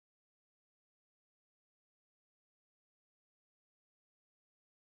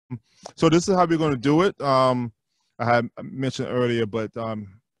So this is how we're going to do it. I had mentioned earlier, but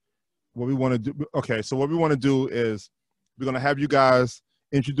what we want to do. Okay, so what we want to do is we're going to have you guys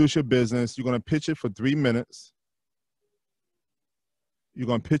introduce your business. You're going to pitch it for 3 minutes. You're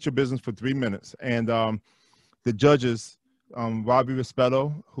going to pitch your business for 3 minutes, and the judges, Robbie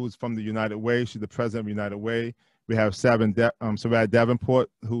Rispetto, who's from the United Way. She's the president of United Way. We have Sarah Davenport,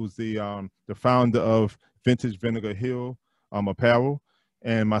 who's the founder of Vintage Vinegar Hill Apparel,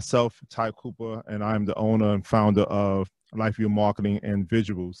 and myself, Ty Cooper, and I'm the owner and founder of Life View Marketing and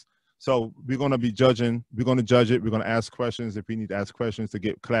Visuals. So we're going to be judging. We're going to judge it. We're going to ask questions if we need to ask questions to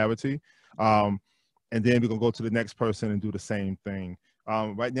get clarity. And then we're going to go to the next person and do the same thing.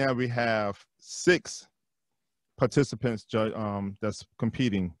 Right now we have 6 participants that's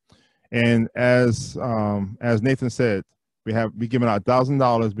competing. And as Nathan said, we giving out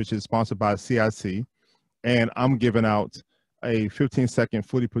 $1,000, which is sponsored by CIC. And I'm giving out a 15-second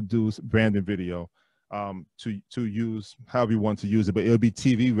fully produced branding video to use however you want to use it, but it'll be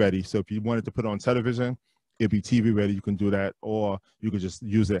TV ready. So if you wanted to put it on television, it'll be TV ready. You can do that, or you could just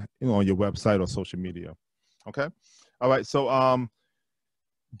use it, on your website or social media. Okay. All right. So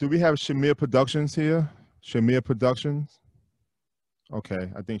do we have Shamir Productions here? Shamir Productions.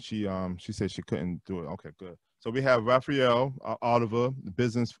 Okay. I think she said she couldn't do it. Okay, good. So we have Raphael Oliver,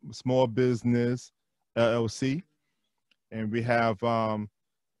 Small Business LLC. And we have,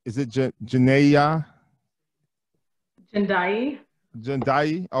 is it Janaea? Jandai.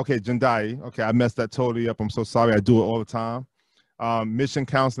 Jandai? Okay, Jandai. Okay, I messed that totally up. I'm so sorry. I do it all the time. Mission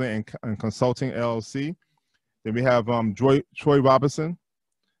Counseling and Consulting, LLC. Then we have Troy Robinson,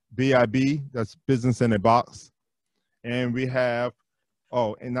 BIB, that's Business in a Box. And we have,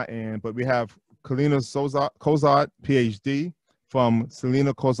 but we have Kalina Kozart, PhD, from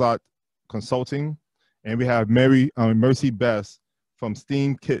Selena Kozart Consulting. And we have Mercy Best from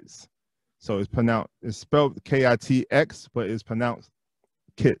Steam Kits. So it's spelled K-I-T-X, but it's pronounced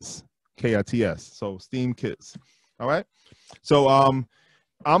Kits, K-I-T-S. So Steam Kits. All right. So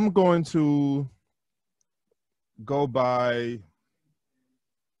I'm going to go by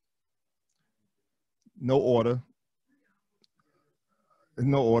no order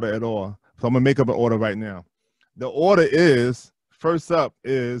at all. So I'm gonna make up an order right now. The order is, first up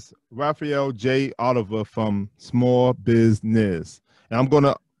is Raphael J. Oliver from Small Business. And I'm going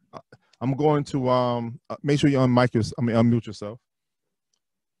to make sure you unmute yourself.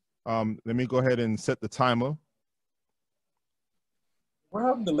 Let me go ahead and set the timer. We're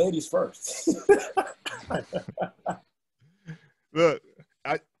having the ladies first. Look,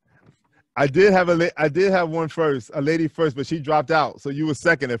 I did have one first, a lady first, but she dropped out. So you were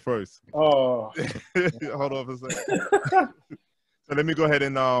second at first. Oh. Hold on for a second. So let me go ahead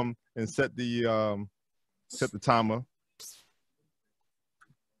and set the timer.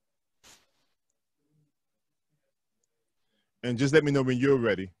 And just let me know when you're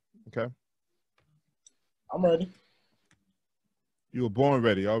ready, okay? I'm ready. You were born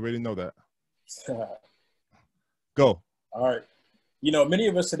ready. I already know that. Go. All right. Many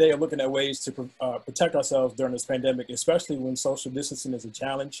of us today are looking at ways to protect ourselves during this pandemic, especially when social distancing is a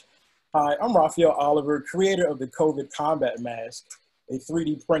challenge. Hi, I'm Raphael Oliver, creator of the COVID Combat Mask, a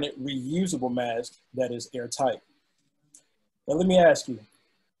 3D printed reusable mask that is airtight. Now, let me ask you,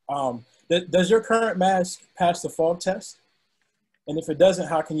 does your current mask pass the fog test? And if it doesn't,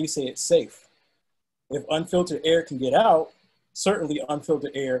 how can you say it's safe? If unfiltered air can get out, certainly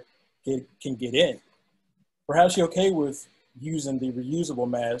unfiltered air can get in. Perhaps you're okay with using the reusable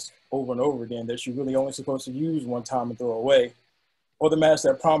mask over and over again that you're really only supposed to use one time and throw away, or the masks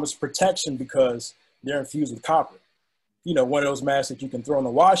that promise protection because they're infused with copper. One of those masks that you can throw in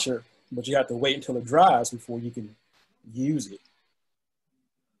the washer, but you have to wait until it dries before you can use it.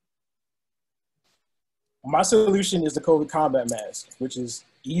 My solution is the COVID Combat Mask, which is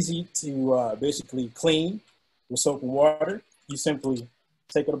easy to basically clean with soap and water. You simply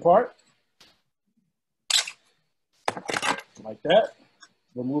take it apart, like that.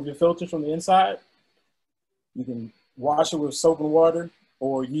 Remove your filters from the inside. You can wash it with soap and water,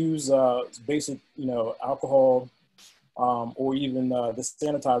 or use basic, alcohol, or even the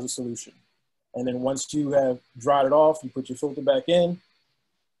sanitizer solution. And then once you have dried it off, you put your filter back in,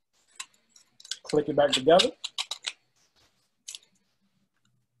 click it back together,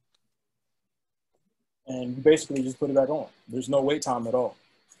 and you basically just put it back on. There's no wait time at all.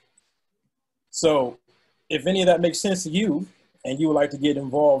 So if any of that makes sense to you, and you would like to get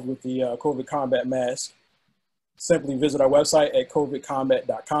involved with the COVID Combat Mask, simply visit our website at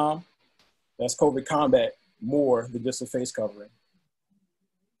covidcombat.com. That's COVID Combat, more than just a face covering.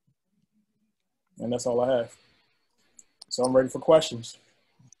 And that's all I have. So I'm ready for questions.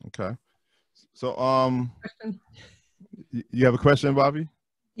 Okay. So, Question. you have a question, Bobby?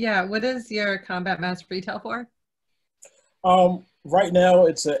 Yeah, what is your combat mask retail for? Right now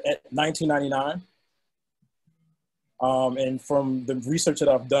it's at $19.99. And from the research that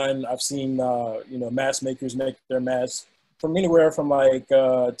I've done, I've seen, mask makers make their masks from anywhere from like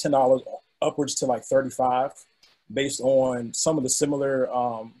 $10 upwards to like $35, based on some of the similar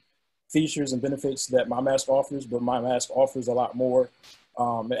features and benefits that my mask offers, but my mask offers a lot more.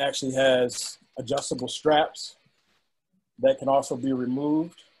 It actually has adjustable straps that can also be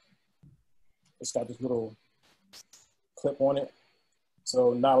removed. It's got this little clip on it.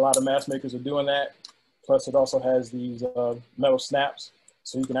 So not a lot of mask makers are doing that. Plus it also has these metal snaps.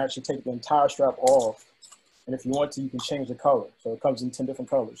 So you can actually take the entire strap off. And if you want to, you can change the color. So it comes in 10 different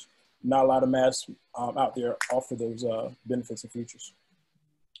colors. Not a lot of masks out there offer those benefits and features.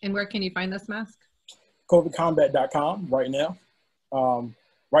 And where can you find this mask? COVIDcombat.com right now.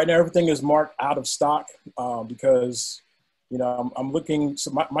 Right now, everything is marked out of stock because, I'm looking.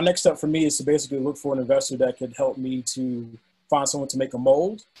 So my next step for me is to basically look for an investor that could help me to find someone to make a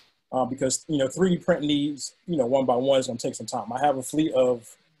mold because, 3D print needs, one by one is going to take some time. I have a fleet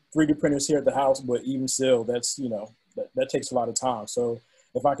of 3D printers here at the house, but even still, that's, that takes a lot of time. So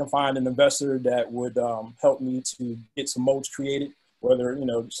if I can find an investor that would help me to get some molds created, whether,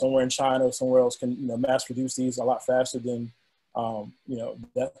 somewhere in China or somewhere else can, mass produce these a lot faster than,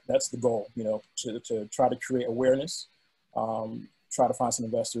 that's the goal, to try to create awareness, try to find some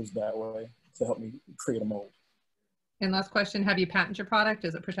investors that way to help me create a mold. And last question, have you patented your product?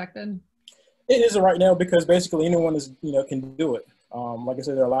 Is it protected? It isn't right now because basically anyone is, can do it. Like I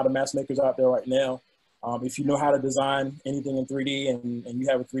said, there are a lot of mask makers out there right now. If you know how to design anything in 3D and you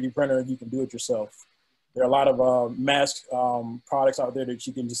have a 3D printer, you can do it yourself. There are a lot of mask products out there that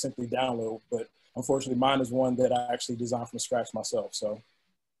you can just simply download, but unfortunately mine is one that I actually designed from scratch myself, so.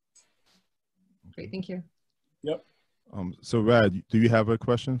 Great, thank you. Yep. So Rad, do you have a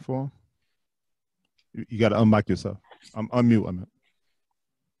question for him? You got to unmic yourself. Unmute, I meant.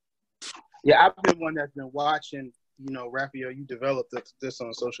 Yeah, I've been one that's been watching, Raphael, you developed this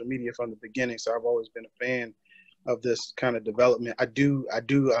on social media from the beginning, so I've always been a fan of this kind of development. I do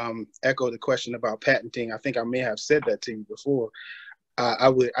echo the question about patenting. I think I may have said that to you before.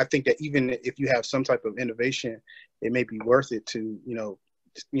 I think that even if you have some type of innovation, it may be worth it to,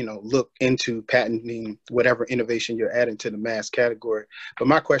 look into patenting whatever innovation you're adding to the mask category. But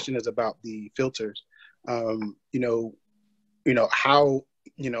my question is about the filters. How,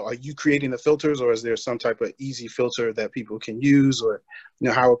 are you creating the filters, or is there some type of easy filter that people can use, or,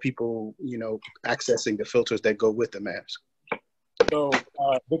 how are people, accessing the filters that go with the mask? So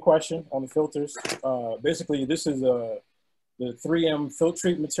good question on the filters. Basically, this is the 3M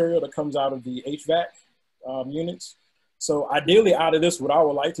filtrate material that comes out of the HVAC units. So ideally out of this, what I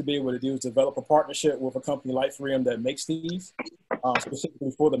would like to be able to do is develop a partnership with a company like 3M that makes these specifically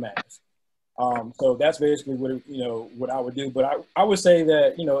for the mask. So that's basically what I would do. But I would say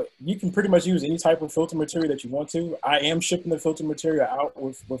that, you can pretty much use any type of filter material that you want to. I am shipping the filter material out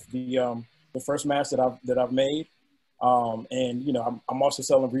with the first mask that I've made. And, I'm also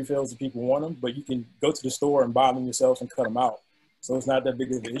selling refills if people want them, but you can go to the store and buy them yourselves and cut them out. So it's not that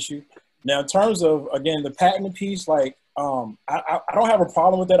big of an issue. Now, in terms of, again, the patent piece, like, I don't have a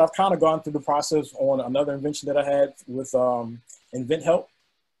problem with that. I've kind of gone through the process on another invention that I had with InventHelp.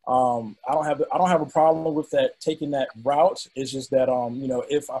 I don't have a problem with that, taking that route. It's just that,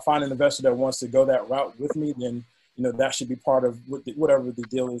 if I find an investor that wants to go that route with me, then, that should be part of whatever the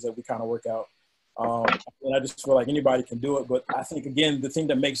deal is that we kind of work out. And I just feel like anybody can do it. But I think, again, the thing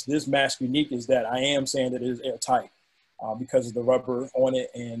that makes this mask unique is that I am saying that it is airtight because of the rubber on it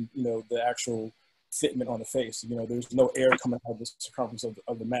and, the actual fitment on the face. There's no air coming out of the circumference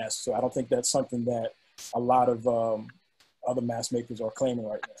of the mask. So I don't think that's something that a lot of other mask makers are claiming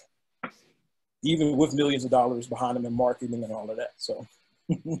right now, even with millions of dollars behind them in marketing and all of that. So.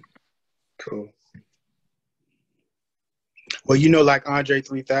 Cool. Well, like Andre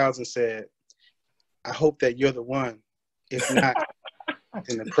 3000 said, I hope that you're the one. If not,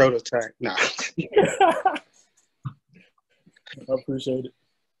 then the prototype. No. I appreciate it.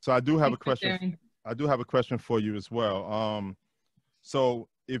 So I do have a question. I do have a question for you as well. So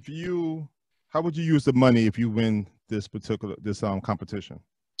how would you use the money if you win this competition?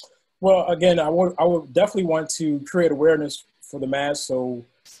 Well, again, I would definitely want to create awareness for the mask. So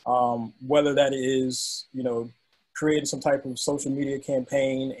whether that is, creating some type of social media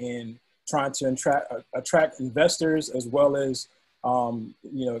campaign and trying to attract investors, as well as,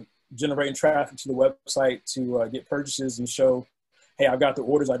 generating traffic to the website to get purchases and show, hey, I've got the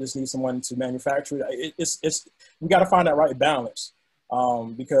orders. I just need someone to manufacture it. We got to find that right balance.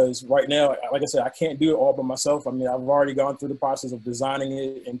 Because right now, like I said, I can't do it all by myself. I mean, I've already gone through the process of designing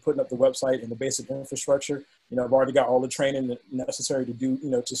it and putting up the website and the basic infrastructure. You know, I've already got all the training necessary to do, you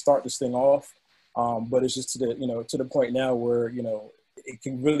know, to start this thing off. But it's just to the, you know, to the point now where, you know, it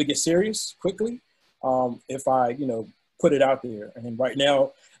can really get serious quickly if I, you know, put it out there. And right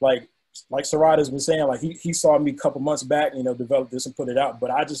now, like Sarad has been saying, like he saw me a couple months back, you know, develop this and put it out.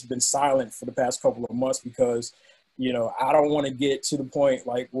 But I just been silent for the past couple of months because, you know, I don't want to get to the point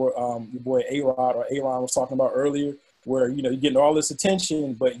like where your boy A-Rod or Aaron was talking about earlier, where, you know, you're getting all this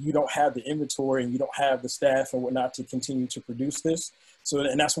attention, but you don't have the inventory and you don't have the staff and whatnot to continue to produce this. So,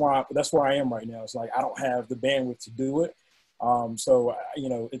 and that's where I am right now. It's like, I don't have the bandwidth to do it. So, you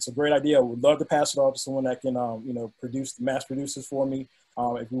know, it's a great idea. I would love to pass it off to someone that can, you know, mass produce this for me.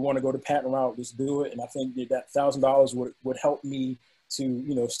 If we want to go to patent route, just do it. And I think that $1,000 would help me to,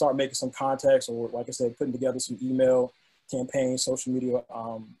 you know, start making some contacts, or like I said, putting together some email campaigns, social media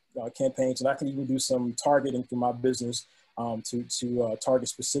campaigns. And I can even do some targeting through my business to target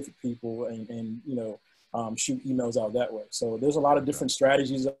specific people and you know, shoot emails out that way. So there's a lot of different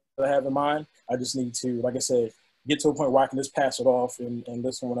strategies that I have in mind. I just need to, like I said, get to a point where I can just pass it off and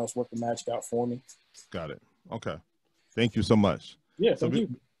let someone else work the magic out for me. Got it. Okay. Thank you so much. Yeah, thank you.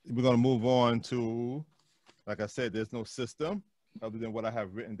 We're going to move on to, like I said, there's no system other than what I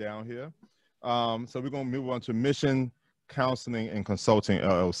have written down here. So we're going to move on to Mission Counseling and Consulting,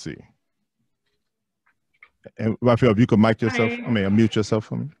 LLC. And Raphael, if you could mic yourself, unmute yourself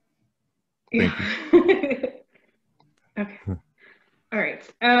for me. Thank you. Okay. All right.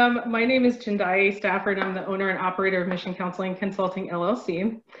 My name is Chindaye Stafford. I'm the owner and operator of Mission Counseling Consulting,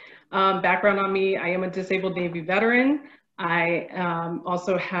 LLC. Background on me, I am a disabled Navy veteran. I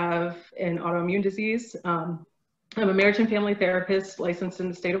also have an autoimmune disease. I'm a marriage and family therapist licensed in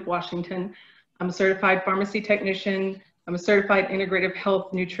the state of Washington. I'm a certified pharmacy technician. I'm a certified integrative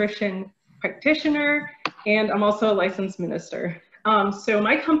health nutrition practitioner, and I'm also a licensed minister. So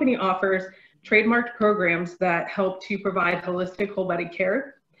my company offers trademarked programs that help to provide holistic whole body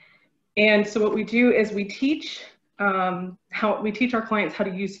care. And so what we do is we teach our clients how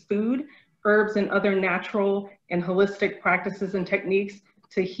to use food, herbs, and other natural and holistic practices and techniques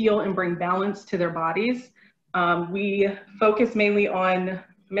to heal and bring balance to their bodies. We focus mainly on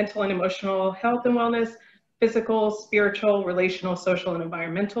mental and emotional health and wellness, physical, spiritual, relational, social, and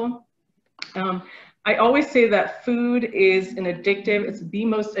environmental. I always say that food is it's the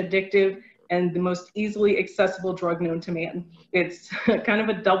most addictive and the most easily accessible drug known to man. It's kind of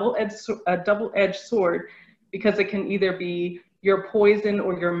a double-edged sword, because it can either be your poison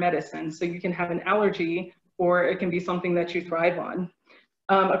or your medicine. So you can have an allergy, or it can be something that you thrive on.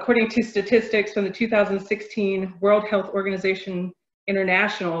 According to statistics from the 2016 World Health Organization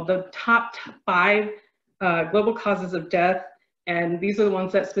International, the top 5 global causes of death, and these are the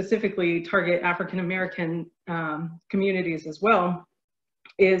ones that specifically target African-American communities as well,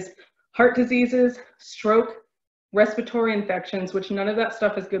 is heart diseases, stroke, respiratory infections, which none of that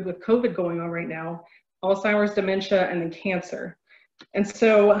stuff is good with COVID going on right now, Alzheimer's, dementia, and then cancer. And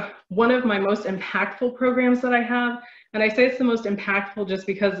so one of my most impactful programs that I have, and I say it's the most impactful just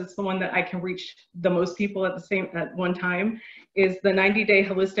because it's the one that I can reach the most people at one time, is the 90-day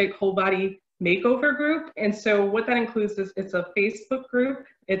holistic whole body makeover group. And so what that includes is it's a Facebook group.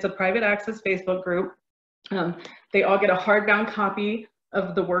 It's a private access Facebook group. They all get a hardbound copy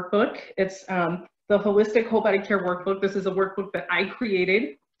of the workbook. It's the Holistic Whole Body Care Workbook. This is a workbook that I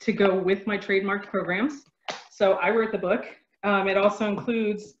created to go with my trademarked programs. So I wrote the book. It also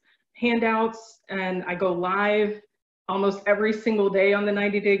includes handouts, and I go live almost every single day on the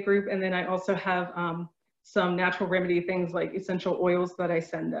 90-day group. And then I also have some natural remedy things like essential oils that I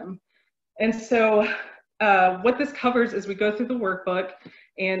send them. And so what this covers is we go through the workbook,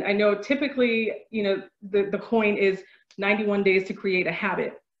 and I know typically, you know, the coin is 91 days to create a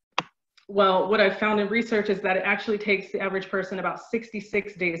habit. Well, what I've found in research is that it actually takes the average person about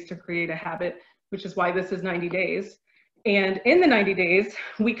 66 days to create a habit, which is why this is 90 days. And in the 90 days,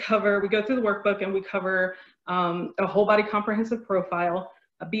 we go through the workbook, and we cover a whole body comprehensive profile,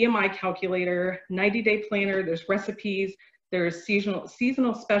 a BMI calculator, 90-day planner, there's recipes, there's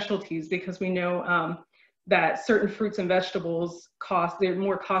seasonal specialties, because we know that certain fruits and vegetables they're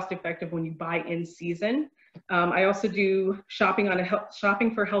more cost effective when you buy in season. I also do shopping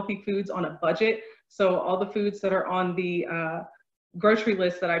for healthy foods on a budget. So all the foods that are on the grocery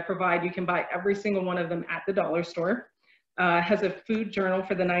list that I provide, you can buy every single one of them at the dollar store. Has a food journal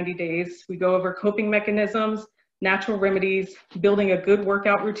for the 90 days. We go over coping mechanisms, natural remedies, building a good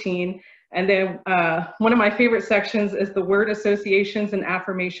workout routine. And then one of my favorite sections is the word associations and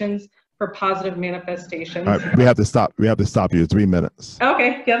affirmations for positive manifestations. All right, we have to stop. We have to stop you. 3 minutes.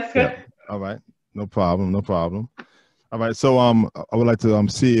 Okay, yeah, that's good. Yeah. All right. No problem. No problem. All right. So I would like to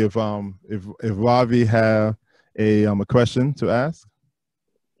see if Ravi have a question to ask.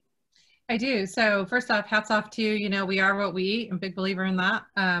 I do. So first off, hats off to you. You know, we are what we eat. I'm a big believer in that.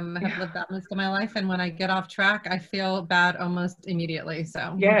 I have lived that most of my life, and when I get off track, I feel bad almost immediately.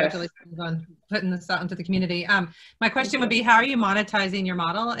 So Yes. congratulations on putting this out into the community. My question would be, how are you monetizing your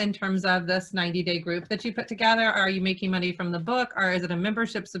model in terms of this 90-day group that you put together? Are you making money from the book, or is it a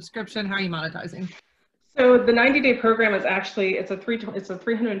membership subscription? How are you monetizing? So the 90-day program is actually, it's a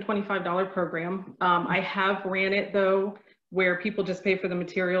 $325 program. I have ran it though, where people just pay for the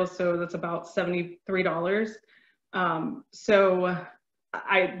materials. So that's about $73. So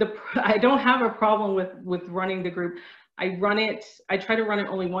I don't have a problem with running the group. I try to run it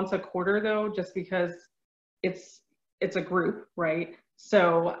only once a quarter though, just because it's a group, right?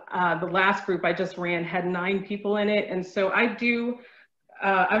 So the last group I just ran had 9 people in it. And so I'm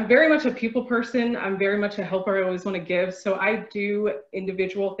very much a people person. I'm very much a helper. I always want to give. So I do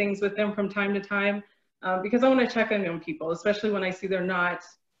individual things with them from time to time because I want to check in on people, especially when I see they're not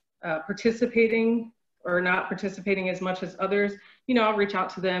participating or not participating as much as others. You know, I'll reach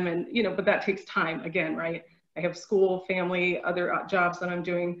out to them and, you know, but that takes time again, right? I have school, family, other jobs that I'm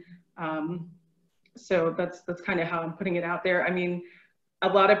doing. So that's kind of how I'm putting it out there. I mean, a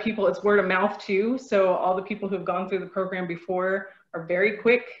lot of people, it's word of mouth too. So all the people who've gone through the program before are very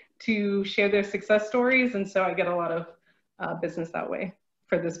quick to share their success stories. And so I get a lot of business that way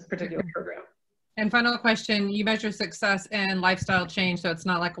for this particular program. And final question, you measure success in lifestyle change. So it's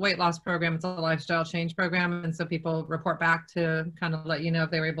not like a weight loss program, it's a lifestyle change program. And so people report back to kind of let you know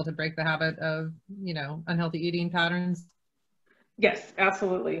if they were able to break the habit of, you know, unhealthy eating patterns. Yes,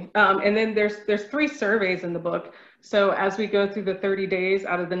 absolutely. And then there's 3 surveys in the book. So as we go through the 30 days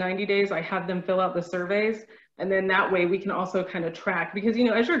out of the 90 days, I have them fill out the surveys. And then that way we can also kind of track, because, you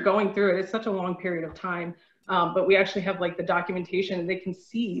know, as you're going through it, it's such a long period of time. But we actually have like the documentation and they can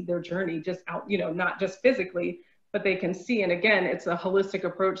see their journey just out, you know, not just physically, but they can see. And again, it's a holistic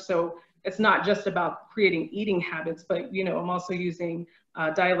approach. So it's not just about creating eating habits, but, you know, I'm also using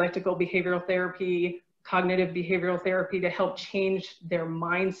dialectical behavioral therapy, cognitive behavioral therapy to help change their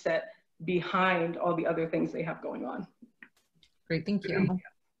mindset behind all the other things they have going on. Great, thank you.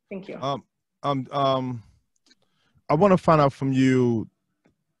 Thank you. I want to find out from you,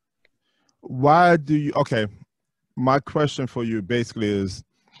 why do you, okay, my question for you basically is,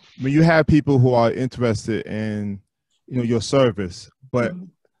 when you have people who are interested in, you know, your service, but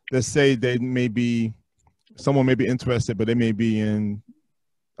let's say they may be, someone may be interested, but they may be in,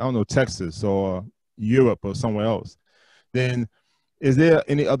 I don't know, Texas or Europe or somewhere else, then is there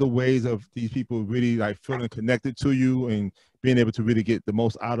any other ways of these people really like feeling connected to you and being able to really get the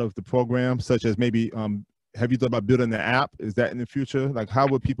most out of the program, such as maybe, have you thought about building an app? Is that in the future? Like, how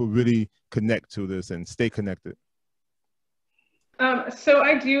would people really connect to this and stay connected? So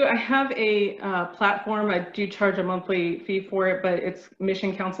I have a platform. I do charge a monthly fee for it, but it's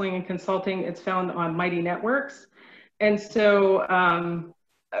Mission Counseling and Consulting. It's found on Mighty Networks. And so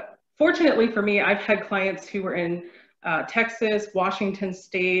fortunately for me, I've had clients who were in Texas, Washington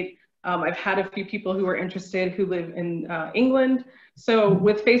State. I've had a few people who are interested who live in England. So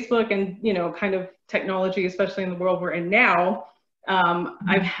with Facebook and, you know, kind of technology, especially in the world we're in now,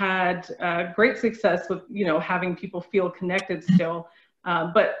 I've had great success with, you know, having people feel connected still.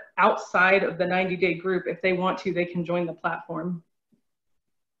 But outside of the 90-day group, if they want to, they can join the platform.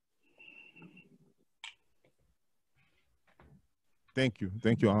 Thank you.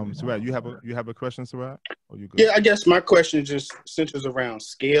 Thank you. Sarat, you have a question, Sarat? Or you good? Yeah, I guess my question just centers around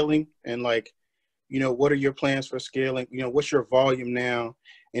scaling and, like, you know, what are your plans for scaling? You know, what's your volume now?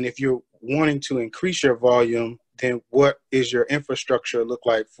 And if you're wanting to increase your volume, then what is your infrastructure look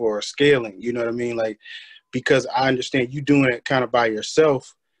like for scaling? You know what I mean? Like, because I understand you doing it kind of by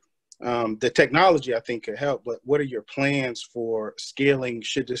yourself. The technology I think could help, but what are your plans for scaling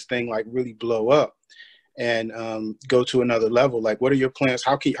should this thing like really blow up and go to another level? Like, what are your plans?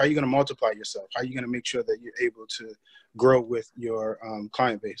 How are you going to multiply yourself? How are you going to make sure that you're able to grow with your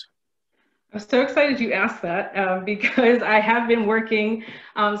client base? I'm so excited you asked that because I have been working.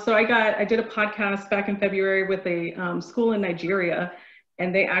 So I did a podcast back in February with a school in Nigeria,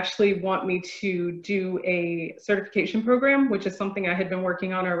 and they actually want me to do a certification program, which is something I had been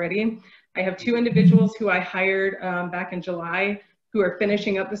working on already. I have 2 individuals who I hired back in July who are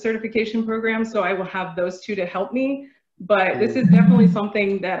finishing up the certification program. So I will have those 2 to help me. But this is definitely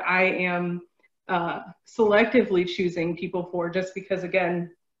something that I am selectively choosing people for, just because,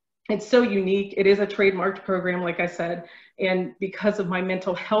 again, It's so unique. It is a trademarked program, like I said, and because of my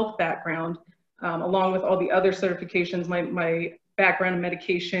mental health background, along with all the other certifications, my background in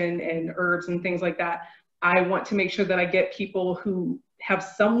medication and herbs and things like that, I want to make sure that I get people who have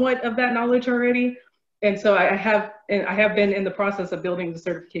somewhat of that knowledge already. And so I have been in the process of building the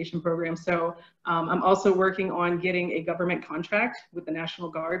certification program. So I'm also working on getting a government contract with the National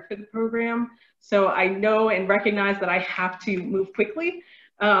Guard for the program. So I know and recognize that I have to move quickly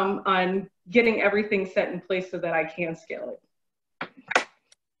on getting everything set in place so that I can scale it.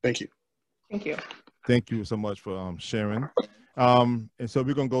 Thank you. Thank you. Thank you so much for sharing. And so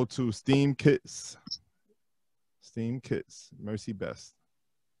we're gonna go to STEAM Kits. STEAM Kits, Mercy Best.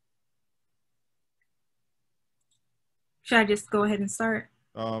 Should I just go ahead and start?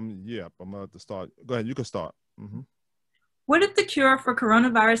 Yeah, I'm about to start. Go ahead, you can start. What if the cure for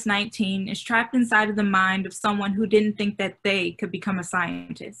coronavirus 19 is trapped inside of the mind of someone who didn't think that they could become a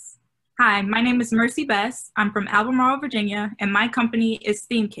scientist? Hi, my name is Mercy Best. I'm from Albemarle, Virginia, and my company is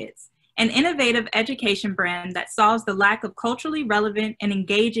STEAM Kits, an innovative education brand that solves the lack of culturally relevant and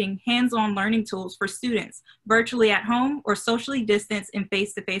engaging hands-on learning tools for students virtually at home or socially distanced in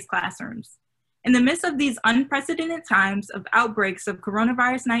face-to-face classrooms. In the midst of these unprecedented times of outbreaks of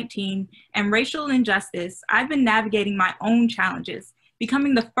coronavirus 19 and racial injustice, I've been navigating my own challenges,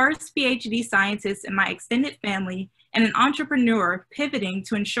 becoming the first PhD scientist in my extended family and an entrepreneur pivoting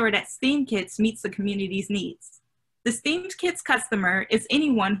to ensure that STEAM Kits meets the community's needs. The STEAM Kits customer is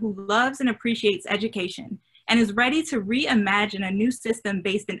anyone who loves and appreciates education and is ready to reimagine a new system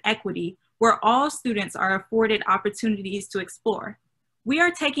based in equity where all students are afforded opportunities to explore. We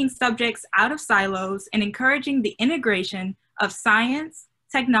are taking subjects out of silos and encouraging the integration of science,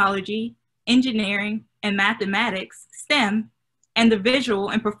 technology, engineering, and mathematics, STEM, and the visual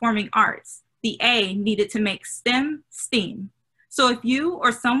and performing arts, the A needed to make STEM, STEAM. So if you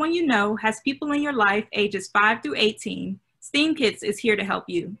or someone you know has people in your life ages 5 through 18, STEAM Kits is here to help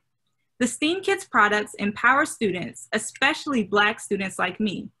you. The STEAM Kits products empower students, especially Black students like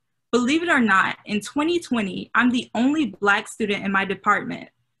me. Believe it or not, in 2020, I'm the only Black student in my department.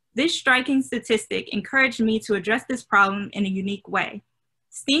 This striking statistic encouraged me to address this problem in a unique way.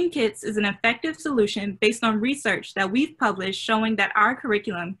 STEAM Kits is an effective solution based on research that we've published showing that our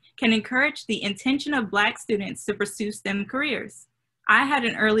curriculum can encourage the intention of Black students to pursue STEM careers. I had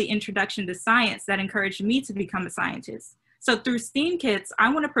an early introduction to science that encouraged me to become a scientist. So through STEAM Kits,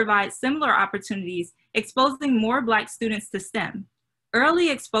 I want to provide similar opportunities, exposing more Black students to STEM. Early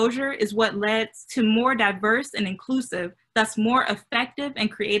exposure is what led to more diverse and inclusive, thus more effective and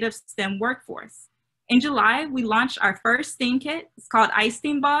creative STEM workforce. In July, we launched our first STEAM kit. It's called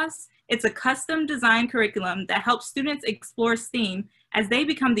iSteam Boss. It's a custom design curriculum that helps students explore STEAM as they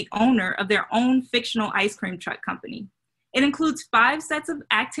become the owner of their own fictional ice cream truck company. It includes 5 sets of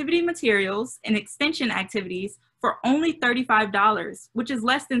activity materials and extension activities for only $35, which is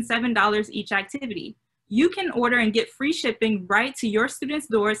less than $7 each activity. You can order and get free shipping right to your students'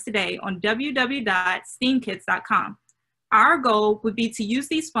 doors today on www.steamkits.com. Our goal would be to use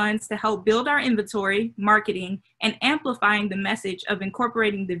these funds to help build our inventory, marketing, and amplifying the message of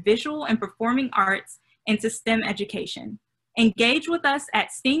incorporating the visual and performing arts into STEM education. Engage with us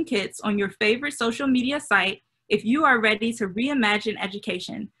at STEAM Kits on your favorite social media site if you are ready to reimagine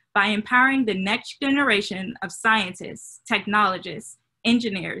education by empowering the next generation of scientists, technologists,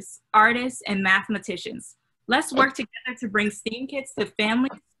 engineers, artists, and mathematicians. Let's work together to bring STEAM Kits to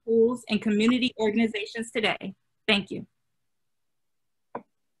families, schools, and community organizations today. Thank you.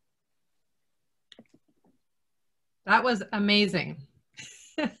 That was amazing.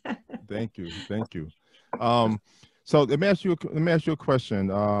 Thank you, thank you. So let me ask you a question.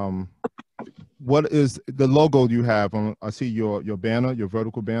 What is the logo you have on? I see your banner, your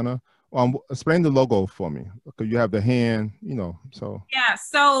vertical banner. Explain the logo for me, because you have the hand, you know, so. Yeah,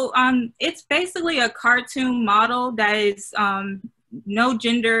 so it's basically a cartoon model that is no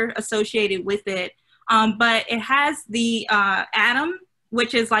gender associated with it, but it has the atom,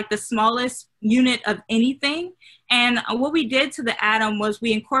 which is like the smallest unit of anything. And what we did to the atom was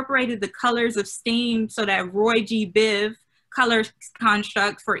we incorporated the colors of STEAM so that Roy G. Biv color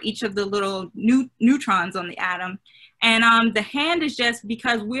construct for each of the little neutrons on the atom. And the hand is just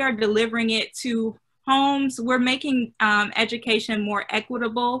because we are delivering it to homes. We're making education more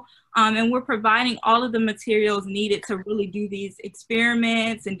equitable, and we're providing all of the materials needed to really do these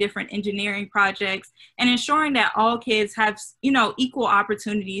experiments and different engineering projects, and ensuring that all kids have, you know, equal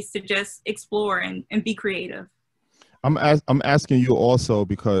opportunities to just explore and be creative. I'm asking you also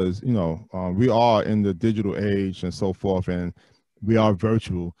because, you know, we are in the digital age and so forth, and we are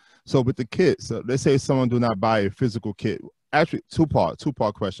virtual. So with the kits, let's say someone do not buy a physical kit, actually two-part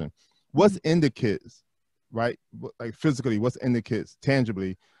question. What's in the kits, right? Like physically, what's in the kits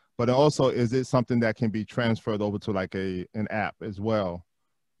tangibly, but also is it something that can be transferred over to like an app as well?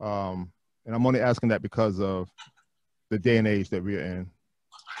 And I'm only asking that because of the day and age that we're in.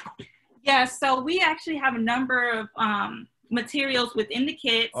 Yeah, so we actually have a number of materials within the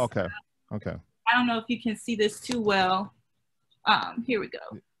kits. Okay. I don't know if you can see this too well. Here we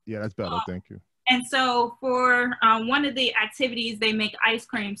go. Yeah, that's better. Thank you. And so for one of the activities, they make ice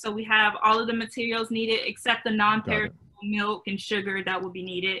cream. So we have all of the materials needed except the non-perishable milk and sugar that will be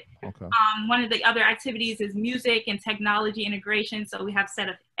needed. Okay. One of the other activities is music and technology integration. So we have a set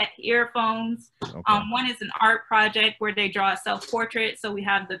of earphones. Okay. One is an art project where they draw a self-portrait. So we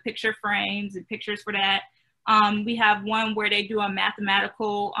have the picture frames and pictures for that. We have one where they do a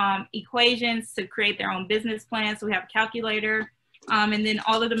mathematical equations to create their own business plan. So we have a calculator. And then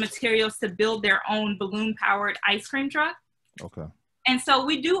all of the materials to build their own balloon-powered ice cream truck. Okay. And so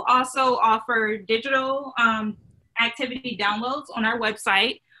we do also offer digital activity downloads on our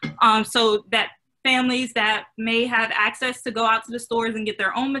website, so that families that may have access to go out to the stores and get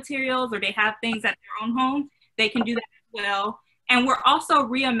their own materials, or they have things at their own home, they can do that as well. And we're also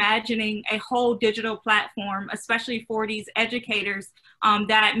reimagining a whole digital platform, especially for these educators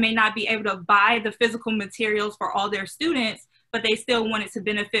that may not be able to buy the physical materials for all their students, but they still wanted to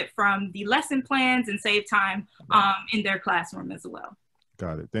benefit from the lesson plans and save time in their classroom as well.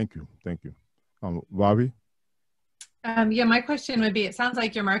 Got it. Thank you. Robbie? Yeah, my question would be, it sounds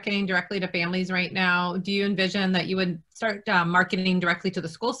like you're marketing directly to families right now. Do you envision that you would start marketing directly to the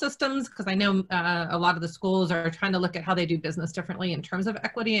school systems? Because I know a lot of the schools are trying to look at how they do business differently in terms of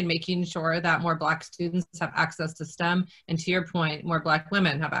equity and making sure that more Black students have access to STEM. And to your point, more Black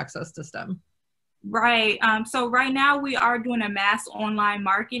women have access to STEM. Right. So right now we are doing a mass online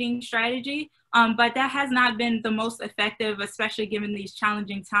marketing strategy, but that has not been the most effective, especially given these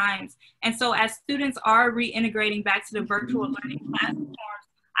challenging times. And so as students are reintegrating back to the virtual learning platforms,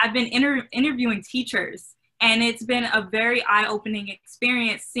 I've been interviewing teachers, and it's been a very eye-opening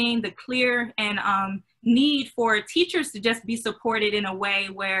experience seeing the clear and need for teachers to just be supported in a way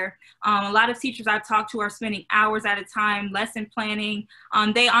where a lot of teachers I've talked to are spending hours at a time lesson planning.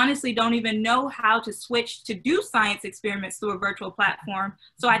 They honestly don't even know how to switch to do science experiments through a virtual platform.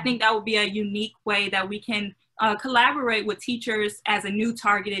 So I think that would be a unique way that we can collaborate with teachers as a new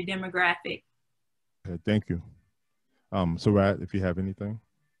targeted demographic. Okay, thank you. Sarat, if you have anything.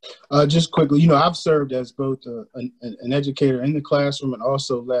 Just quickly, I've served as both an educator in the classroom and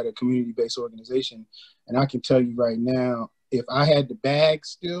also led a community-based organization. And I can tell you right now, if I had the bag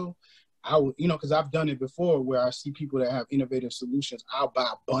still, I would, because I've done it before where I see people that have innovative solutions, I'll buy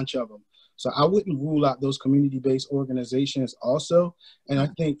a bunch of them. So I wouldn't rule out those community-based organizations also. And I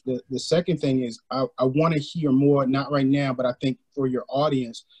think the second thing is I want to hear more, not right now, but I think for your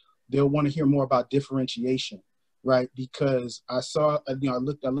audience, they'll want to hear more about differentiation. Right, because I saw, I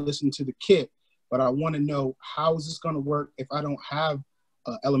listened to the kit, but I want to know how is this going to work if I don't have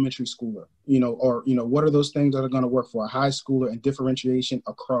an elementary schooler, or what are those things that are going to work for a high schooler, and differentiation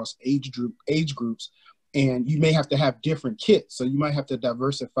across age groups, and you may have to have different kits, so you might have to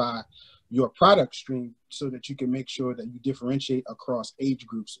diversify your product stream so that you can make sure that you differentiate across age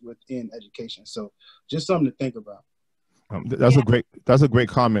groups within education. So just something to think about. That's a great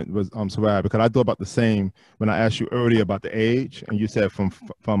comment, was Sarah, because I thought about the same when I asked you earlier about the age, and you said from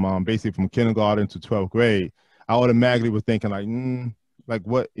basically from kindergarten to 12th grade. I automatically was thinking like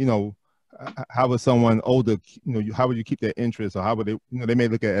what, how would someone older, how would you keep their interest, or how would they, they may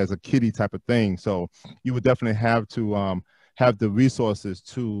look at it as a kiddie type of thing. So you would definitely have to have the resources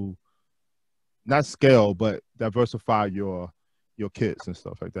to not scale, but diversify your kits and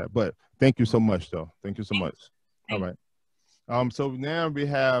stuff like that. But thank you so much, though. Thank you so much. All right. So now we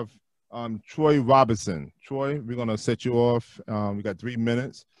have Troy Robinson. Troy, we're gonna set you off. We got 3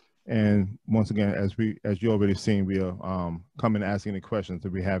 minutes, and once again, as you already seen, we'll come and ask any questions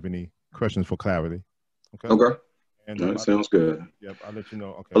if we have any questions for clarity. Okay. And that sounds good. Yep, I'll let you know.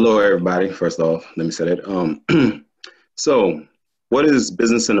 Okay. Hello, everybody. First off, let me say that. So, what is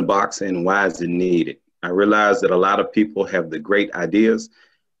business in a box, and why is it needed? I realize that a lot of people have the great ideas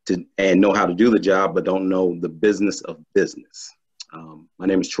and know how to do the job, but don't know the business of business. My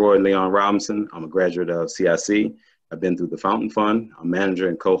name is Troy Leon Robinson. I'm a graduate of CIC. I've been through the Fountain Fund. I'm manager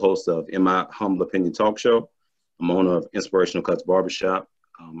and co-host of In My Humble Opinion Talk Show. I'm owner of Inspirational Cuts Barbershop.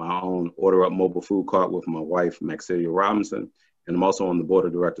 I own Order Up Mobile Food Cart with my wife, Maxilia Robinson. And I'm also on the board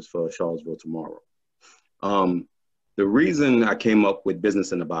of directors for Charlottesville-Albemarle. The reason I came up with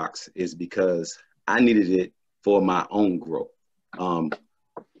Business in a Box is because I needed it for my own growth.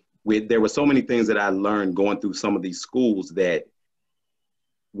 there were so many things that I learned going through some of these schools that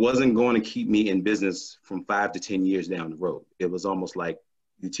wasn't going to keep me in business from 5 to 10 years down the road. It was almost like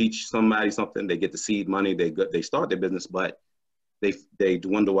you teach somebody something, they get the seed money, they start their business, but they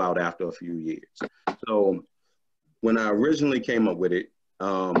dwindle out after a few years. So when I originally came up with it,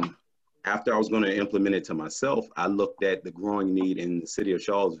 after I was going to implement it to myself, I looked at the growing need in the city of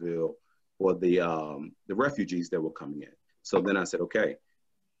Charlottesville for the refugees that were coming in. So then I said, okay,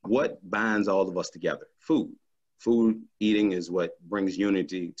 what binds all of us together? Food. Food eating is what brings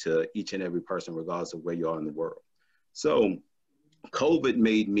unity to each and every person, regardless of where you are in the world. So COVID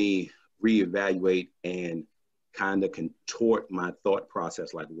made me reevaluate and kind of contort my thought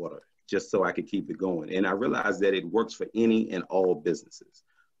process like water, just so I could keep it going. And I realized that it works for any and all businesses.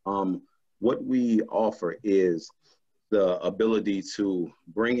 What we offer is the ability to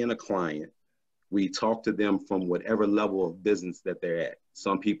bring in a client. We talk to them from whatever level of business that they're at.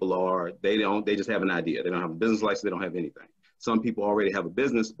 Some people they just have an idea. They don't have a business license, they don't have anything. Some people already have a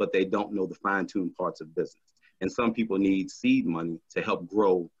business, but they don't know the fine-tuned parts of business. And some people need seed money to help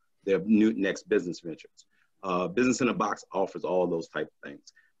grow their next business ventures. Business in a Box offers all those type of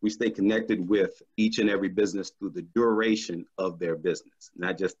things. We stay connected with each and every business through the duration of their business,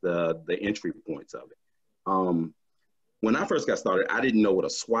 not just the entry points of it. When I first got started, I didn't know what a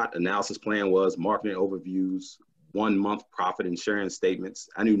SWOT analysis plan was, marketing overviews, 1 month profit insurance statements.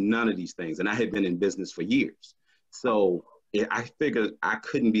 I knew none of these things, and I had been in business for years. So I figured I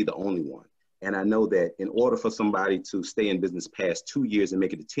couldn't be the only one. And I know that in order for somebody to stay in business past 2 years and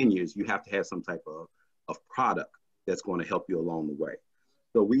make it to 10 years, you have to have some type of product that's going to help you along the way.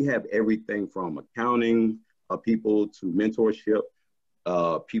 So we have everything from accounting people to mentorship,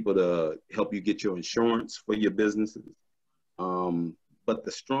 people to help you get your insurance for your businesses. But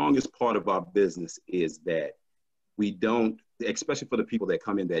the strongest part of our business is that we don't, especially for the people that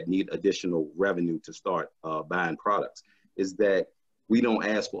come in that need additional revenue to start buying products, is that we don't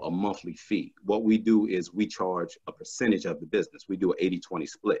ask for a monthly fee. What we do is we charge a percentage of the business. We do an 80-20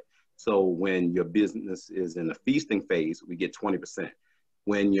 split. So when your business is in a feasting phase, we get 20%.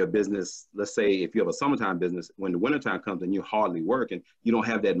 When your business, let's say if you have a summertime business, when the wintertime comes and you're hardly working, you don't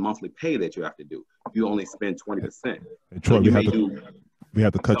have that monthly pay that you have to do. You only spend 20%. Troy, we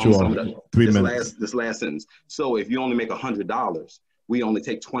have to cut you off. 3 minutes. This last sentence. So if you only make $100, we only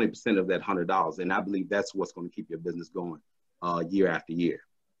take 20% of that $100. And I believe that's what's going to keep your business going year after year.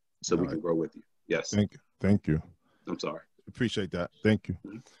 So we can grow with you. Yes. Thank you. I'm sorry. Appreciate that. Thank you.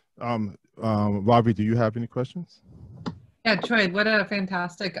 Robbie, do you have any questions? Yeah, Troy, what a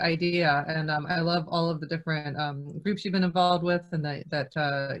fantastic idea. And I love all of the different groups you've been involved with and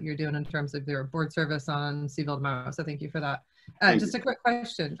that you're doing in terms of your board service on Sept. So thank you for that. Just a quick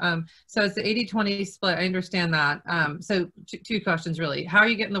question. So it's the 80-20 split. I understand that. So two questions really. How are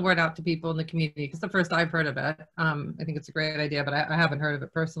you getting the word out to people in the community? Because the first I've heard of it. I think it's a great idea, but I haven't heard of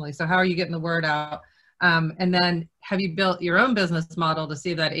it personally. So how are you getting the word out? And then have you built your own business model to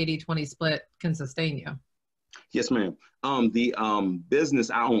see if that 80-20 split can sustain you? Yes, ma'am. The business,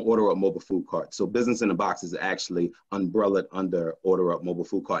 I own Order Up Mobile Food Cart. So Business in a Box is actually umbrellaed under Order Up Mobile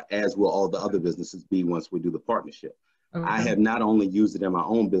Food Cart, as will all the other businesses be once we do the partnership. Okay. I have not only used it in my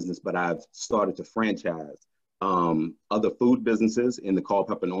own business, but I've started to franchise other food businesses in the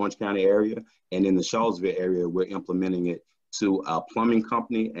Culpeper and Orange County area. And in the Charlottesville area, we're implementing it to a plumbing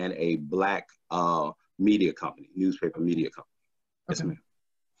company and a Black media company, newspaper media company. Okay. Yes,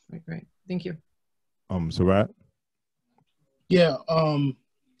 ma'am. Great. Thank you. Sarat? Yeah,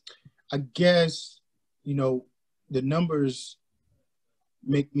 I guess, the numbers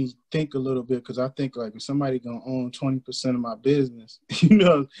make me think a little bit, because I think like if somebody gonna own 20% of my business,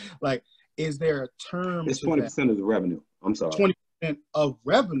 like, is there a term? It's 20% of the revenue. I'm sorry. 20% of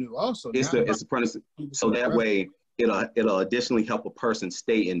revenue also. It's the premise. So that way it'll additionally help a person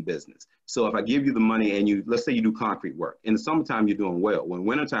stay in business. So if I give you the money and let's say you do concrete work. In the summertime, you're doing well. When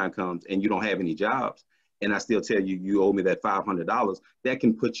wintertime comes and you don't have any jobs, and I still tell you, you owe me that $500, that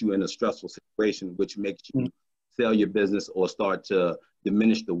can put you in a stressful situation, which makes you sell your business or start to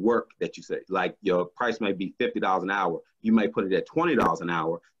diminish the work that you say. Like your price might be $50 an hour. You might put it at $20 an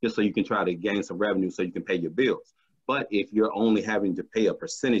hour just so you can try to gain some revenue so you can pay your bills. But if you're only having to pay a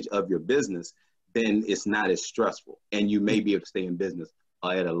percentage of your business, then it's not as stressful and you may be able to stay in business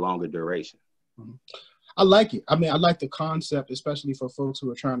at a longer duration. I like it. I mean, I like the concept, especially for folks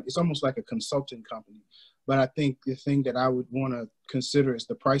who are trying, it's almost like a consulting company. But I think the thing that I would want to consider is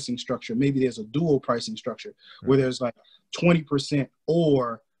the pricing structure. Maybe there's a dual pricing structure where there's like 20%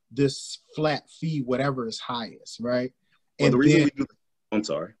 or this flat fee, whatever is highest, right? Well, and the reason we do, I'm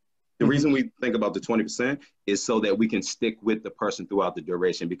sorry. The reason we think about the 20% is so that we can stick with the person throughout the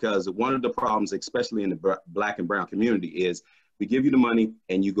duration, because one of the problems, especially in the Black and brown community, is we give you the money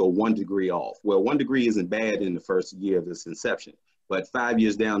and you go 1 degree off. Well, 1 degree isn't bad in the first year of its inception, but 5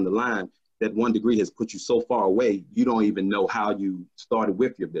 years down the line, that 1 degree has put you so far away, you don't even know how you started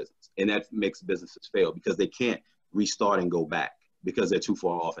with your business. And that makes businesses fail because they can't restart and go back because they're too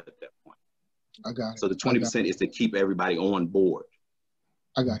far off at that point. I got it. So the 20% is to keep everybody on board.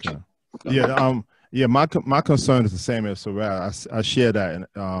 I got you. Yeah. My concern is the same as Soraya. I share that,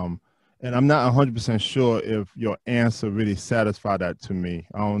 and I'm not 100% sure if your answer really satisfied that to me.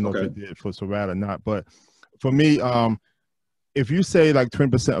 I don't know if it did for Soraya or not, but for me, if you say like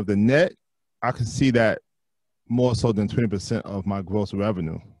 20% of the net, I can see that more so than 20% of my gross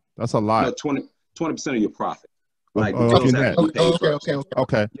revenue. That's a lot. No, 20% of your profit. Like the okay, bills have to be paid first.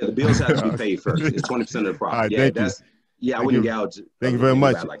 Okay. Yeah, the bills have to be paid first. It's 20% of the profit. Right, yeah, that's you. I wouldn't gouge. Thank you very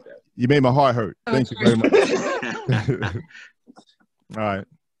much. Like that. You made my heart hurt. Thank you very much. All right.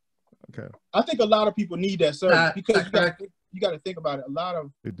 Okay. I think a lot of people need that service because you got to think about it. A lot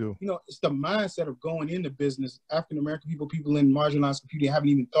of they do. You know, it's the mindset of going into business. African American people in marginalized community haven't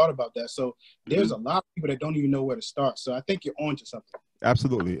even thought about that. So there's a lot of people that don't even know where to start. So I think you're on to something.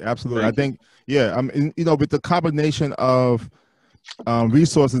 Absolutely. I think, yeah. You know, with the combination of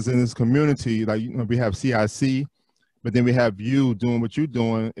resources in this community, like, you know, we have CIC, but then we have you doing what you're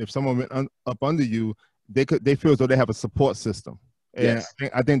doing. If someone went up under you, they feel as though they have a support system. And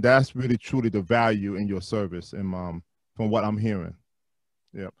yes. I think that's really truly the value in your service, and from what I'm hearing.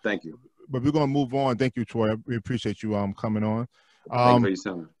 Yeah. Thank you. But we're gonna move on. Thank you, Troy. We appreciate you coming on. Thank you for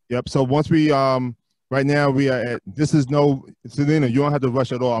your time. Yep. So once we right now we are at, this is no, Selena, you don't have to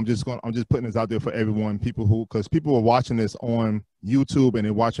rush at all. I'm just putting this out there for everyone, because people are watching this on YouTube and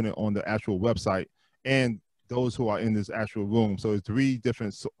they're watching it on the actual website, and those who are in this actual room. So it's 3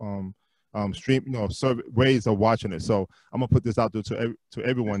 different stream, you know, ways of watching it. So I'm gonna put this out there to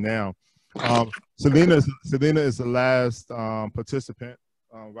everyone now. Selena is the last participant,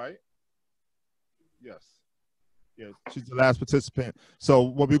 right? Yes. Yeah, she's the last participant. So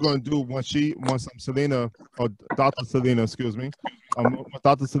what we're going to do once Selena, or Dr. Selena, excuse me,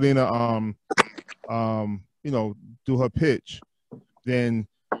 Dr. Selena, you know, do her pitch, then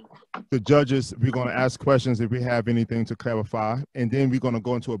the judges, we're going to ask questions if we have anything to clarify, and then we're going to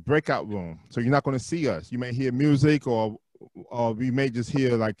go into a breakout room. So you're not going to see us. You may hear music, or we may just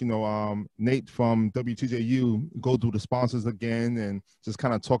hear, like, you know, Nate from WTJU go through the sponsors again and just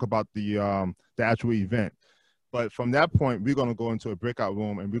kind of talk about the actual event. But from that point, we're going to go into a breakout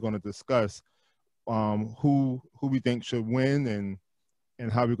room and we're going to discuss who we think should win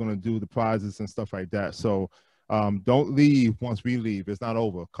and how we're going to do the prizes and stuff like that. So don't leave once we leave. It's not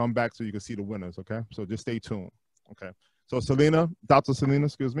over. Come back so you can see the winners, okay? So just stay tuned, okay? So Selena, Dr. Selena,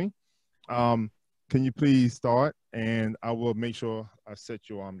 excuse me, can you please start? And I will make sure I set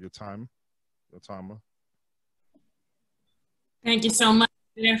your timer. Thank you so much.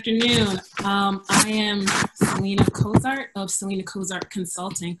 Good afternoon. I am Selena Cozart of Selena Cozart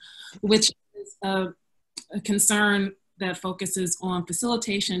Consulting, which is a concern that focuses on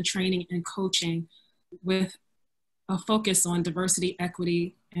facilitation, training, and coaching with a focus on diversity,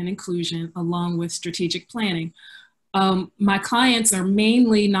 equity, and inclusion, along with strategic planning. My clients are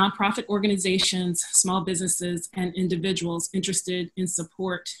mainly nonprofit organizations, small businesses, and individuals interested in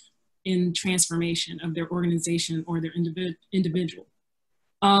support in transformation of their organization or their individual.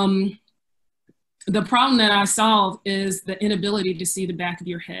 The problem that I solve is the inability to see the back of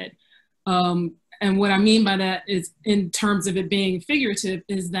your head. And what I mean by that is, in terms of it being figurative,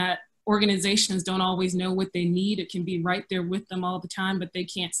 is that organizations don't always know what they need. It can be right there with them all the time, but they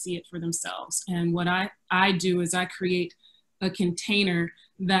can't see it for themselves. And what I do is I create a container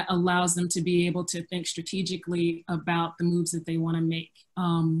that allows them to be able to think strategically about the moves that they want to make.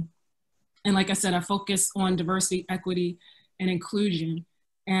 And like I said, I focus on diversity, equity, and inclusion.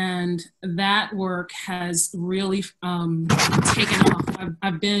 And that work has really taken off.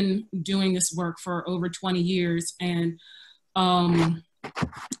 I've been doing this work for over 20 years. And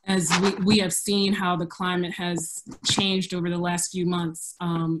as we have seen how the climate has changed over the last few months,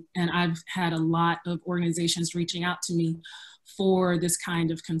 and I've had a lot of organizations reaching out to me for this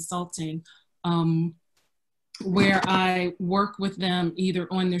kind of consulting, where I work with them either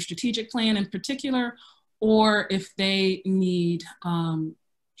on their strategic plan in particular, or if they need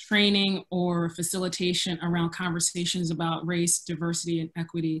training or facilitation around conversations about race, diversity, and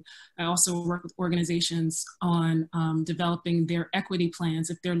equity. I also work with organizations on developing their equity plans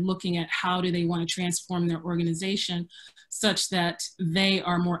if they're looking at how do they want to transform their organization such that they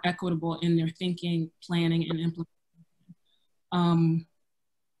are more equitable in their thinking, planning, and implementation.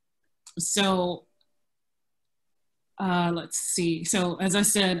 So let's see. So as I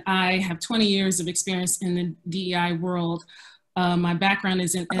said, I have 20 years of experience in the DEI world. My background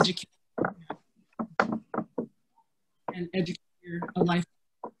is in education and educator, a life.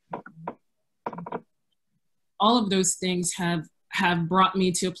 All of those things have brought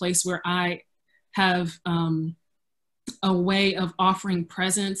me to a place where I have a way of offering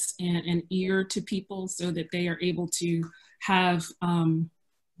presence and an ear to people so that they are able to have,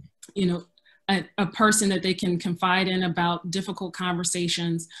 you know, a person that they can confide in about difficult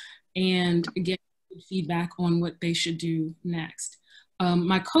conversations and get feedback on what they should do next.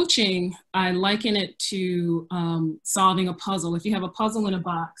 My coaching, I liken it to solving a puzzle. If you have a puzzle in a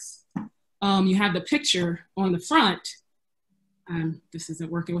box, you have the picture on the front. This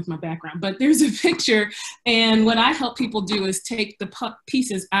isn't working with my background, but there's a picture. And what I help people do is take the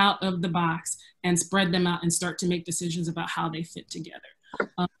pieces out of the box and spread them out and start to make decisions about how they fit together.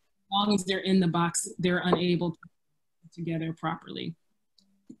 As long as they're in the box, they're unable to put together properly.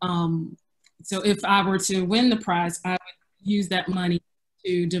 So if I were to win the prize, I would use that money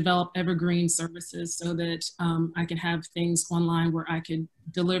to develop evergreen services so that I could have things online where I could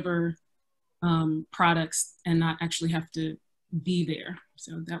deliver products and not actually have to be there.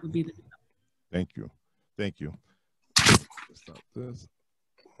 So that would be the. Thank you. Thank you. Stop this.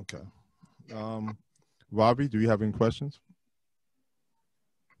 Okay. Robbie, do you have any questions?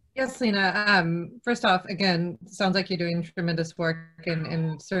 Yes, Lena. First off, again, sounds like you're doing tremendous work,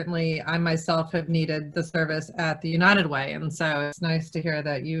 and certainly I myself have needed the service at the United Way, and so it's nice to hear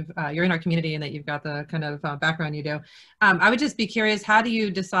that you're in our community and that you've got the kind of background you do. I would just be curious, how do you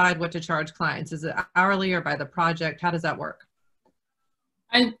decide what to charge clients? Is it hourly or by the project? How does that work?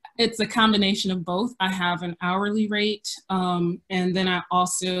 It's a combination of both. I have an hourly rate, and then I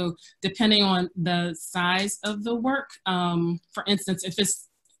also, depending on the size of the work, for instance, if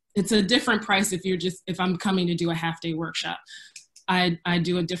it's a different price if I'm coming to do a half-day workshop. I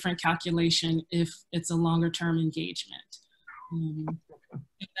do a different calculation if it's a longer term engagement.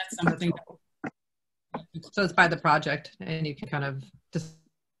 If that's something. So it's by the project, and you can kind of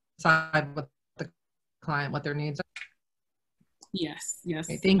decide what the client, what their needs are. Yes, yes.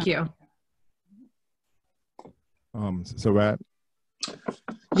 Okay, thank you. So Rad?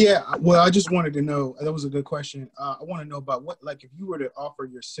 Yeah, well, I just wanted to know, that was a good question. I want to know about what, like, if you were to offer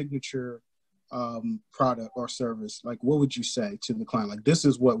your signature product or service, like, what would you say to the client? Like, this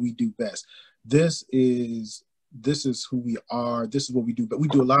is what we do best. This is who we are. This is what we do. But we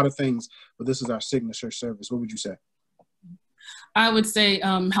do a lot of things, but this is our signature service. What would you say? I would say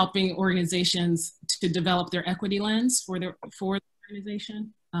helping organizations to develop their equity lens for the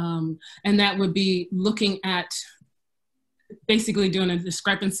organization. And that would be looking at, basically doing a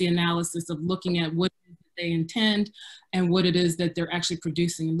discrepancy analysis of looking at what they intend and what it is that they're actually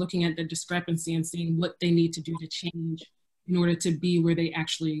producing, and looking at the discrepancy and seeing what they need to do to change in order to be where they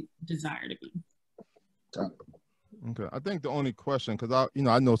actually desire to be. Okay, I think the only question, because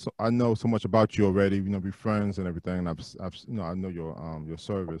I know so much about you already. We're friends and everything, and I know your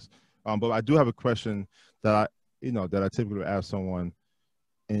service. But I do have a question that I typically ask someone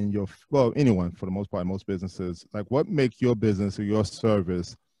in anyone for the most part, most businesses. Like, what makes your business or your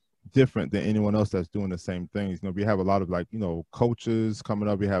service different than anyone else that's doing the same things? We have a lot of coaches coming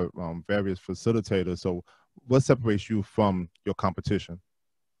up. We have various facilitators. So, what separates you from your competition?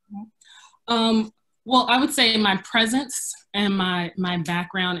 Well, I would say my presence and my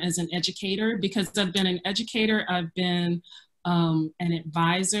background as an educator, because I've been an educator, I've been an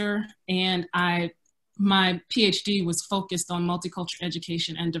advisor, and my PhD was focused on multicultural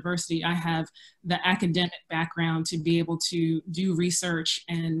education and diversity. I have the academic background to be able to do research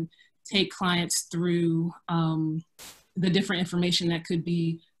and take clients through the different information that could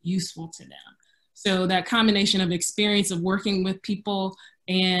be useful to them. So that combination of experience of working with people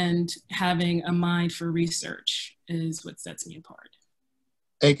and having a mind for research is what sets me apart.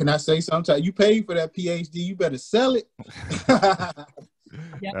 Hey, can I say something? You paid for that PhD, you better sell it.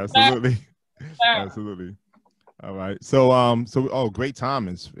 Yep. Absolutely. Absolutely. All right. So great time.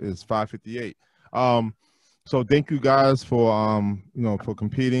 It's 5:58. So thank you guys for for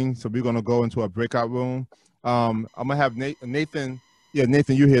competing. So we're gonna go into a breakout room. I'm gonna have Nathan. Yeah,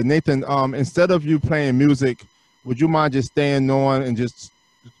 Nathan, you're here. Nathan, instead of you playing music, would you mind just staying on and just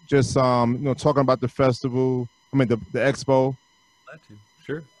talking about the festival? I mean the expo. Glad to.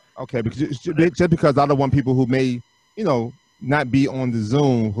 Sure. Okay, because just because I don't want people who may not be on the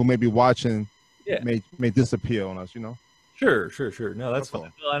Zoom, who may be watching, may disappear on us, Sure. No, that's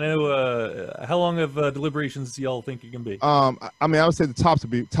fine. Well, I know. How long of deliberations do y'all think it can be? I mean, I would say the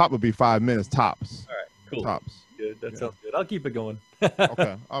top would be 5 minutes tops. All right, cool. Tops. Good. That sounds good. I'll keep it going.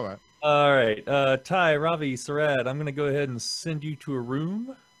 Okay. All right. All right, Ty, Ravi, Sarad, I'm going to go ahead and send you to a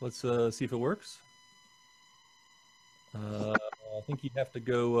room. Let's see if it works. I think you'd have to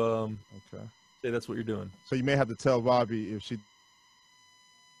go. Okay. Say that's what you're doing. So you may have to tell Robbie if she.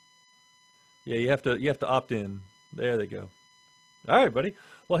 Yeah, you have to opt in. There they go. All right, buddy.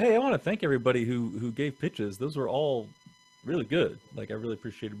 Well, hey, I want to thank everybody who gave pitches. Those were all really good. Like, I really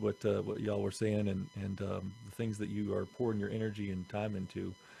appreciated what y'all were saying and the things that you are pouring your energy and time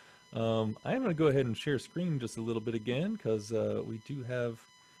into. I am going to go ahead and share screen just a little bit again because we do have,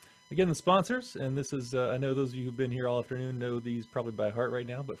 again, the sponsors. And this is, I know those of you who've been here all afternoon know these probably by heart right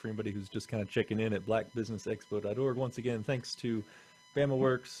now, but for anybody who's just kind of checking in at blackbusinessexpo.org, once again, thanks to Bama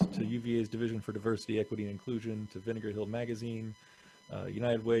Works, to UVA's Division for Diversity, Equity, and Inclusion, to Vinegar Hill Magazine,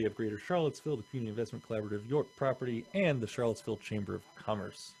 United Way of Greater Charlottesville, the Community Investment Collaborative York Property, and the Charlottesville Chamber of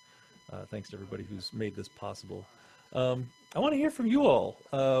Commerce. Thanks to everybody who's made this possible. I want to hear from you all.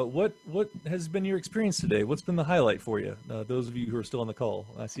 What has been your experience today? What's been the highlight for you? Those of you who are still on the call.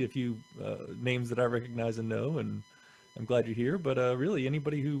 I see a few names that I recognize and know, and I'm glad you're here. But really,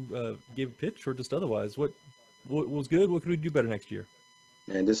 anybody who gave a pitch or just otherwise, what was good? What could we do better next year?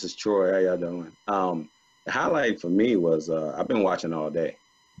 And this is Troy. How y'all doing? The highlight for me was I've been watching all day,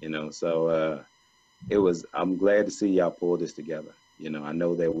 so I'm glad to see y'all pull this together. I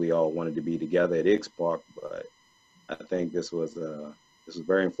know that we all wanted to be together at Expo, but I think this was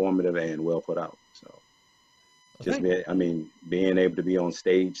very informative and well put out. So being able to be on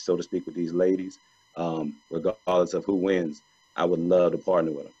stage, so to speak, with these ladies, regardless of who wins, I would love to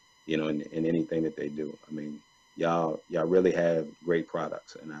partner with them, in anything that they do. I mean, y'all really have great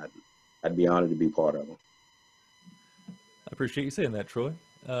products, and I'd be honored to be part of them. I appreciate you saying that, Troy.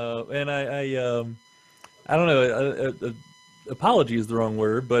 And I don't know, apology is the wrong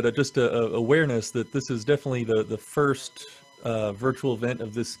word, but just awareness that this is definitely the first virtual event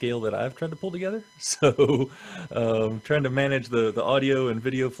of this scale that I've tried to pull together. So trying to manage the audio and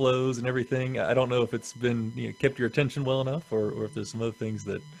video flows and everything. I don't know if it's been kept your attention well enough, or if there's some other things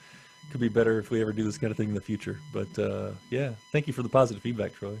that could be better if we ever do this kind of thing in the future. But yeah, thank you for the positive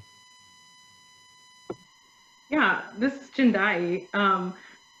feedback, Troy. Yeah, this is Jindai.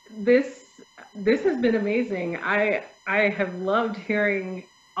 This has been amazing. I have loved hearing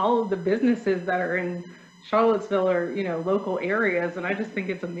all of the businesses that are in Charlottesville or local areas, and I just think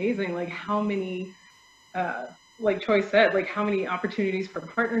it's amazing, like how many, like Troy said, like how many opportunities for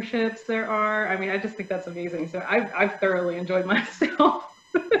partnerships there are. I mean, I just think that's amazing. So I've thoroughly enjoyed myself.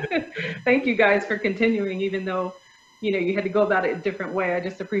 Thank you guys for continuing, even though you had to go about it a different way. I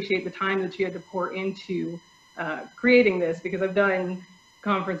just appreciate the time that you had to pour into creating this, because I've done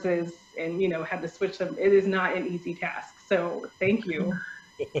conferences and had to switch them. It is not an easy task, so thank you.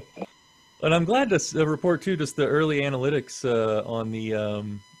 And I'm glad to report too just the early analytics on the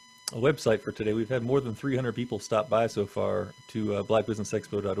website for today. We've had more than 300 people stop by so far to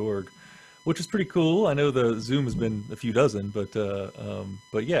blackbusinessexpo.org, which is pretty cool. I know the Zoom has been a few dozen, but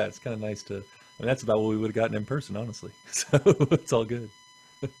yeah, it's kind of nice to. I mean, that's about what we would have gotten in person, honestly. So it's all good.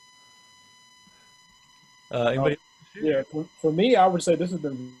 Anybody? Yeah, for me, I would say this has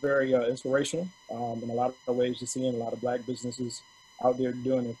been very inspirational in a lot of ways. Just seeing a lot of Black businesses out there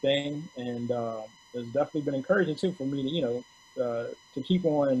doing their thing, and it's definitely been encouraging too for me to keep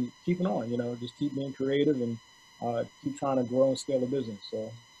on, just keep being creative and keep trying to grow and scale the business.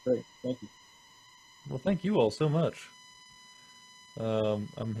 So great, thank you. Well, thank you all so much.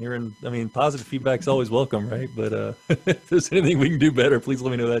 I'm hearing, I mean, positive feedback's always welcome, right? But if there's anything we can do better, please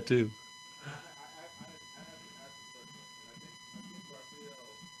let me know that too.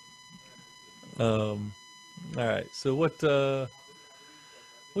 All right. So what do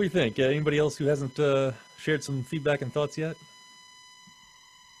you think? Anybody else who hasn't shared some feedback and thoughts yet?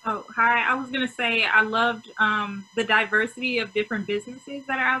 Oh, hi. I was going to say I loved the diversity of different businesses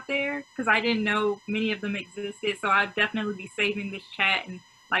that are out there, because I didn't know many of them existed. So I'd definitely be saving this chat and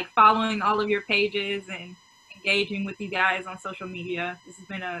like following all of your pages and engaging with you guys on social media. This has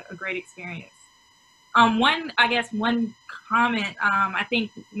been a great experience. One comment, I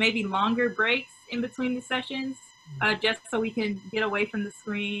think maybe longer breaks in between the sessions, just so we can get away from the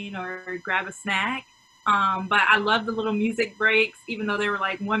screen or grab a snack. But I love the little music breaks, even though they were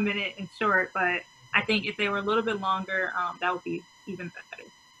like 1 minute and short, but I think if they were a little bit longer, that would be even better.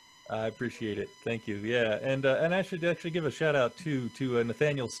 I appreciate it. Thank you. Yeah. And I should actually give a shout out to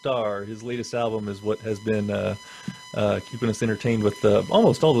Nathaniel Starr. His latest album is what has been keeping us entertained with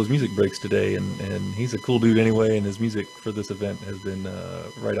almost all those music breaks today. And he's a cool dude anyway. And his music for this event has been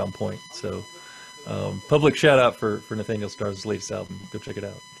right on point. So public shout out for Nathaniel Starr's latest album. Go check it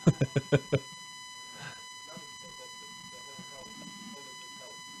out.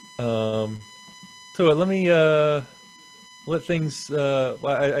 So let me let things.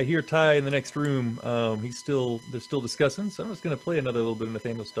 I hear Ty in the next room. They're still discussing. So I'm just going to play another little bit of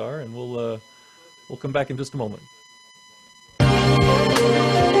Nathaniel Starr, and we'll come back in just a moment.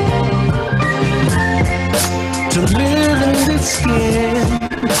 To live in this skin,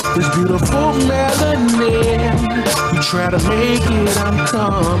 this beautiful melanin. You try to make it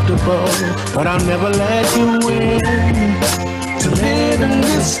uncomfortable, but I'll never let you in. To live in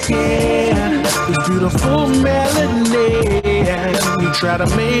this skin, this beautiful melanin. You try to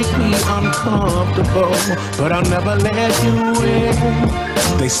make me uncomfortable, but I'll never let you in.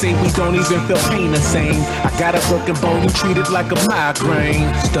 They say we don't even feel pain the same. I got a broken bone, you treat it like a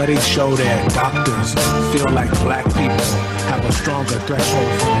migraine. Studies show that doctors feel like black people have a stronger threshold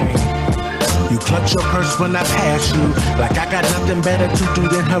for pain. You clutch your purse when I pass you, like I got nothing better to do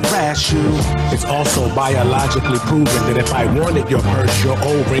than harass you. It's also biologically proven that if I wanted your purse, your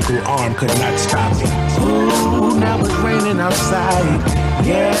old wrinkled arm could not stop me. Ooh, now it's raining outside.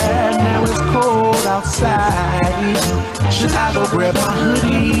 Yeah, now it's cold outside. Should I go grab my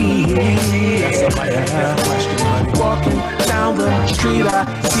hoodie? Walking down the street, I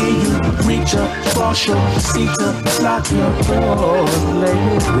see you reach across your seat to lock your door,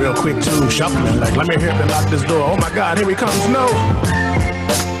 lady. Real quick too, shuffling like, let me hear them lock this door. Oh my God, here he comes, no.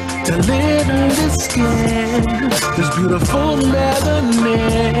 To live in this skin, this beautiful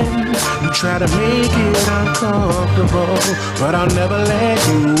melanin. You try to make it uncomfortable, but I'll never let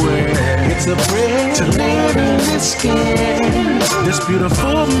you in. It's a break to live in this skin, this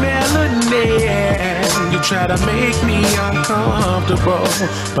beautiful melanin. You try to make me uncomfortable,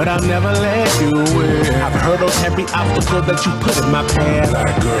 but I'll never let you in. I've hurdled every obstacle that you put in my path.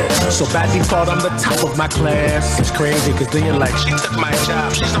 Like girl, so by default I'm the top of my class. It's crazy because then you're like, she took my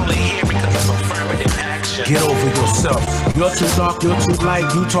job, she's only here because of affirmative action. Get over yourself. You're too dark, you're too light.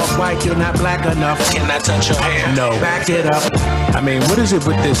 You talk white, you're not black enough. Can I touch your hair? No. Back it up. I mean, what is it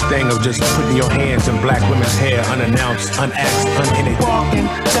with this thing of just putting your hands in black women's hair unannounced, unasked, unedited? Walking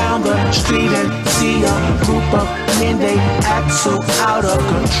down the street and see a group of men, they act so out of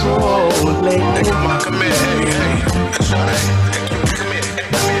control. They come on, come in, hey, that's all right.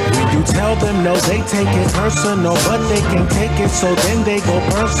 You tell them no, they take it personal, but they can take it, so then they go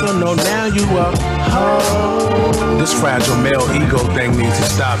personal. Now you up, oh. This fragile male ego thing needs to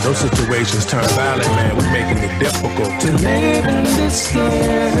stop. Those situations turn violent, man. We're making it difficult to live in this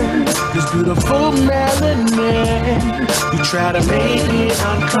skin, this beautiful melanin. You try to make it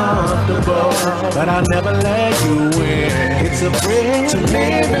uncomfortable, but I'll never let you in. It's a break to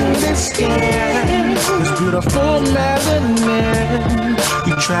live in this skin, this beautiful melanin.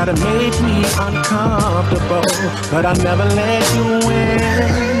 You try to make me uncomfortable, but I'll never let you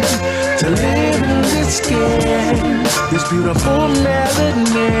in. To live in this skin, this beautiful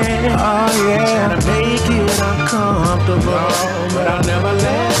melanin. Oh yeah, try to make it uncomfortable, but I'll never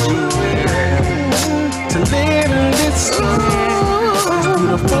let you in. To live in this skin, this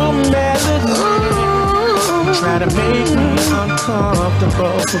beautiful melanin. Try to make me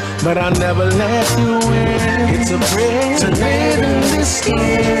uncomfortable, but I'll never let you in. It's a break to live in this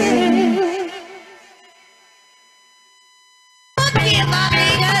skin. Give up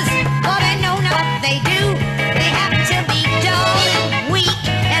haters, for they know not what they do. They happen to be dull and weak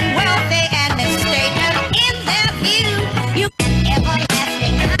and wealthy and mistaken in their view. You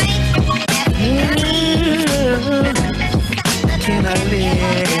everlasting night. Can I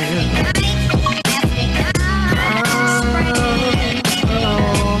live?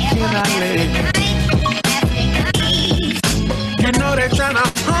 You know they're trying to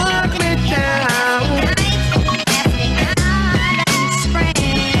hunt me down.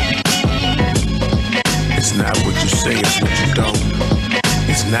 It's not what you say, it's what you don't.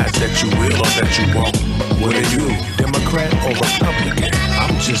 It's not that you will or that you won't. What are you, Democrat or Republican?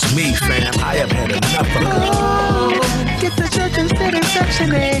 I'm just me, fam. I have had enough of it. Oh, get the church instead of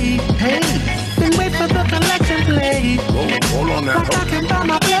Section 8. Hey, then wait for the collection plate. Whoa, hold on now. I can buy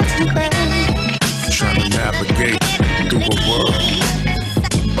my blessing, babe. Trying to navigate through a world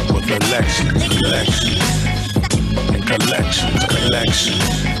with elections, and collections.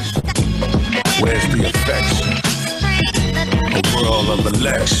 Where's the affection? A world of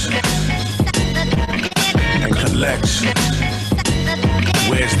elections and collections.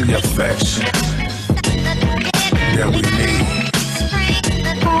 Where's the affection that we need?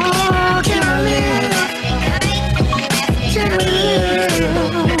 Oh, can I live? Can I live?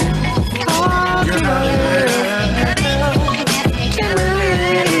 Oh, can I live? Can I live?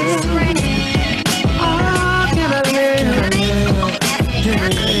 Oh, can I live? Can I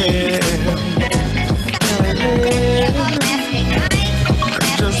live? Can I live? I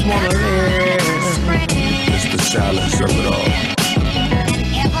just wanna live. It's the challenge of it all.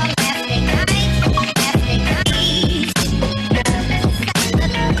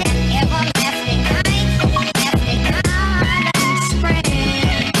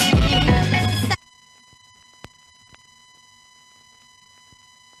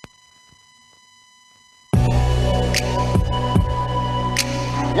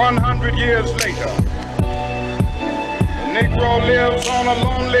 Years later, the Negro lives on a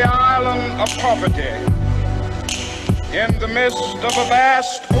lonely island of poverty in the midst of a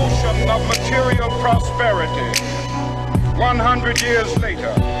vast ocean of material prosperity. 100 years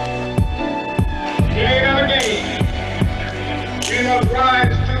later, again and again, we must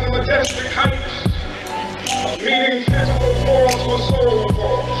rise to the majestic heights of meeting physical force with soul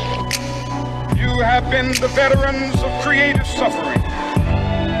force. You have been the veterans of creative suffering.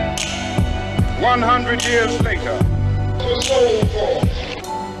 100 years later, to soul force.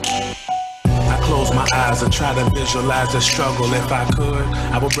 I close my eyes and try to visualize the struggle. If I could,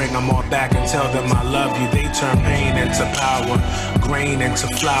 I would bring them all back and tell them I love you. They turn pain into power, grain into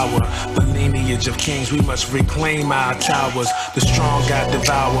flour. The lineage of kings, we must reclaim our towers. The strong got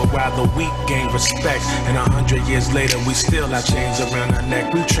devoured while the weak gain respect. And 100 years later, we still have chains around our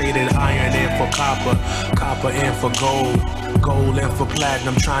neck. We traded iron in for copper, copper in for gold. Gold in for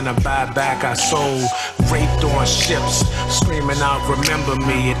platinum, trying to buy back our soul. Raped on ships, screaming out, remember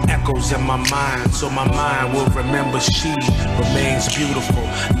me. It echoes in my mind, so my mind will remember she remains beautiful.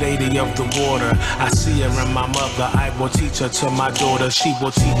 Lady of the water, I see her in my mother. I will teach her to my daughter. She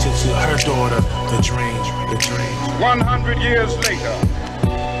will teach it to her daughter. The dream, the dream. 100 years later,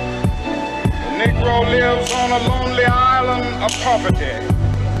 the Negro lives on a lonely island of poverty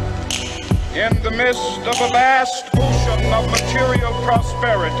in the midst of a vast ocean of material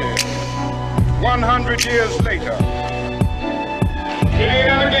prosperity. 100 years later, again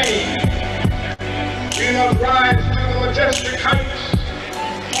and again, we must rise to the majestic heights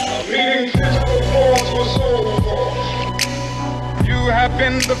of meeting physical force with soul force. You have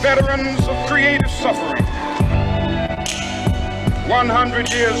been the veterans of creative suffering. 100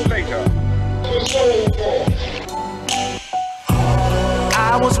 years later, to soul force.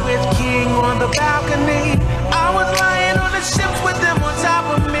 I was with King on the balcony. I was lying on the ships with them on top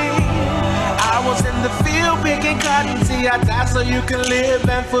of me. I was in the field picking cotton. See, I died so you can live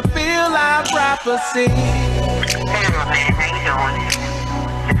and fulfill our prophecy. Hey, man, how you doing?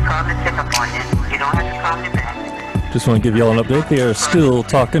 Just call me, check up on you. You don't have to call me back. Just want to give y'all an update. They are still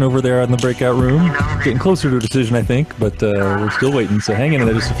talking over there in the breakout room. Getting closer to a decision, I think, but we're still waiting. So hang in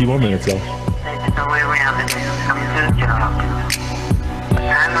there just a few more minutes, y'all. There's no way around it. Come to the job.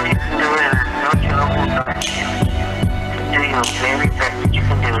 I know you can do it, and I know job will bless you. Do your very best that you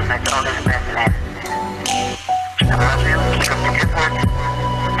can do, and that's all that's best at. I love you. Keep up the good work.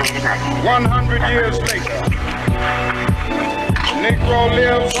 Stay tonight. 100 years later, the Negro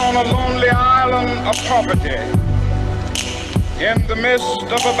lives on a lonely island of poverty in the midst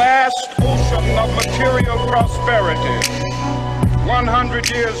of a vast ocean of material prosperity. 100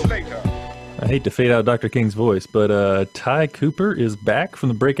 years later. I hate to fade out Dr. King's voice, but Ty Cooper is back from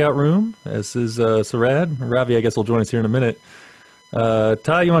the breakout room, as is Sarad. Ravi, I guess, will join us here in a minute.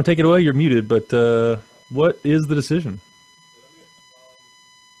 Ty, you want to take it away? You're muted, but what is the decision?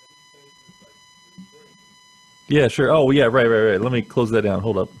 Yeah, sure. Oh, yeah, right. Let me close that down.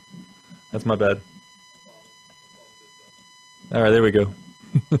 Hold up. That's my bad. All right, there we go.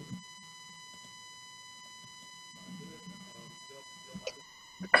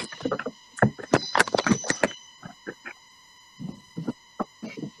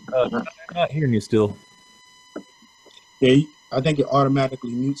 I'm not hearing you still. Yeah, I think it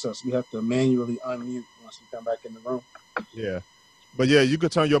automatically mutes us. We have to manually unmute once we come back in the room. Yeah. But yeah, you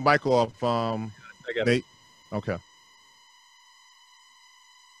could turn your mic off, I got Nate. it. Okay.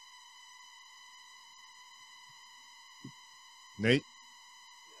 Nate?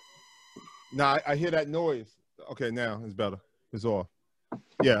 No, I hear that noise. Okay, now it's better. It's off.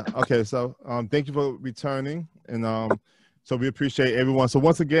 Yeah, okay, so thank you for returning. And so we appreciate everyone. So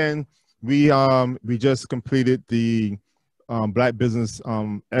once again, we just completed the Black Business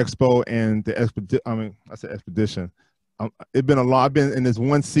Expo and the expedition. It's been a lot. I've been in this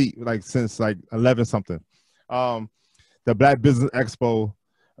one seat since 11 something. The Black Business Expo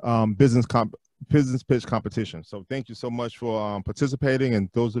business pitch competition. So thank you so much for participating, and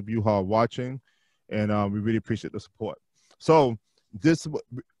those of you who are watching, and we really appreciate the support. So this,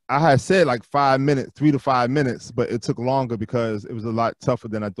 I had said 5 minutes, 3 to 5 minutes, but it took longer because it was a lot tougher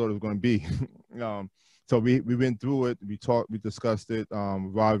than I thought it was going to be. So we went through it, we discussed it.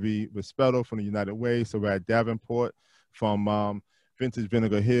 Ravi Rispetto from the United Way, Sarad Davenport from Vintage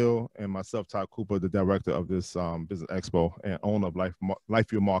Vinegar Hill, and myself, Todd Cooper, the director of this business expo and owner of Life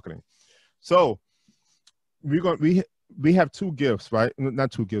View Marketing. So we have two gifts, right?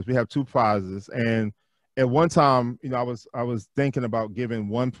 Not two gifts. We have two prizes, and at one time, you know, I was thinking about giving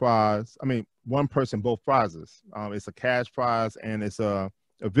one prize. I mean, one person both prizes. It's a cash prize and it's a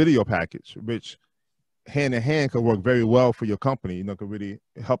video package, which hand in hand could work very well for your company. You know, could really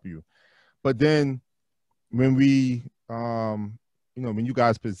help you. But then when we, you know, when you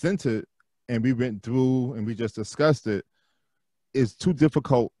guys presented and we went through and we just discussed it, it's too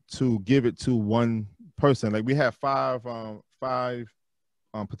difficult to give it to one person. Like we have five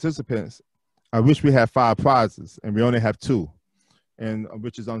participants. I wish we had 5 prizes, and we only have 2, and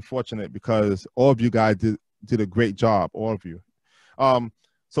which is unfortunate because all of you guys did a great job, all of you.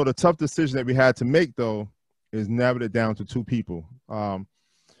 So the tough decision that we had to make, though, is narrowed it down to 2 people.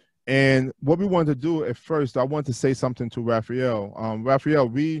 And what we wanted to do at first, I wanted to say something to Raphael. Raphael,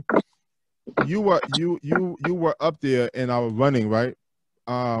 you were up there in our running, right?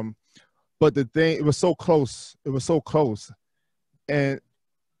 But the thing, it was so close. It was so close, and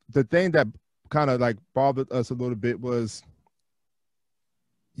the thing that kind of like bothered us a little bit was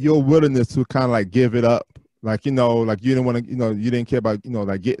your willingness to kind of like give it up. Like, you know, like you didn't want to, you know, you didn't care about, you know,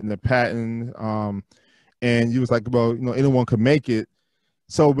 like getting the patent. And you was like, well, you know, anyone could make it.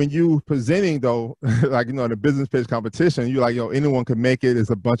 So when you presenting though, like, you know, the business pitch competition, you're like, yo, anyone could make it. There's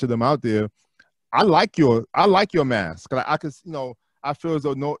a bunch of them out there. I like your mask. Like I could, you know, I feel as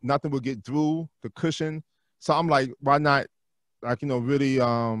though nothing will get through the cushion. So I'm like, why not, like, you know,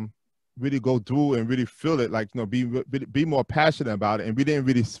 really go through and really feel it, like, you know, be more passionate about it. And we didn't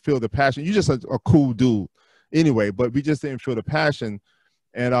really feel the passion. You're just a cool dude anyway, but we just didn't feel the passion.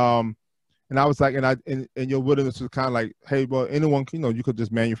 And I was like, and your willingness was kind of like, hey, well, anyone, you know, you could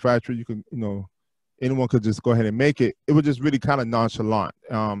just manufacture, you could, you know, anyone could just go ahead and make it. It was just really kind of nonchalant.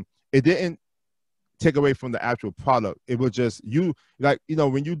 It didn't take away from the actual product. It was just you, like, you know,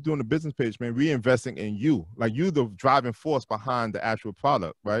 when you're doing a business page, man, reinvesting in you, like you the driving force behind the actual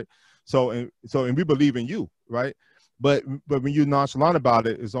product, right? So and we believe in you, right? But when you're nonchalant about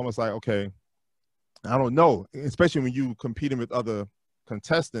it, it's almost like, okay, I don't know, especially when you competing with other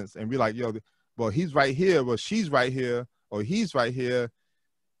contestants and be like, yo, well, he's right here, well, she's right here, or he's right here.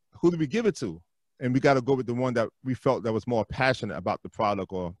 Who do we give it to? And we got to go with the one that we felt that was more passionate about the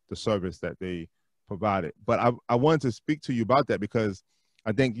product or the service that they provided. But I wanted to speak to you about that because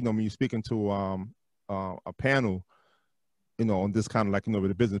I think, you know, when you're speaking to a panel, you know, on this kind of like, you know,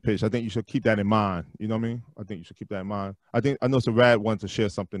 with the business page, I think you should keep that in mind. You know what I mean? I think you should keep that in mind. I know Sarad wanted to share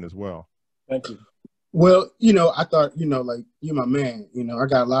something as well. Thank you. Well, you know, I thought, you know, like, you're my man. You know, I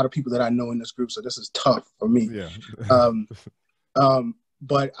got a lot of people that I know in this group, so this is tough for me. Yeah.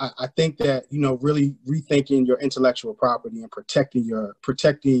 But I think that, you know, really rethinking your intellectual property and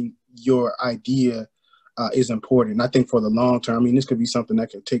protecting your idea is important. And I think for the long term, I mean, this could be something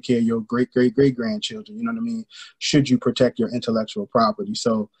that could take care of your great-great-great-grandchildren. You know what I mean? Should you protect your intellectual property?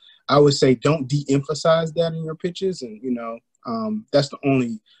 So I would say don't de-emphasize that in your pitches. And, you know, that's the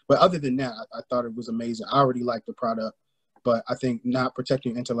only, but other than that, I thought it was amazing. I already liked the product, but I think not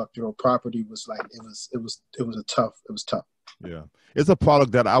protecting intellectual property was like, it was tough. Yeah. It's a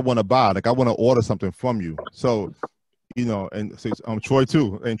product that I want to buy. Like I want to order something from you. So, you know, and so Troy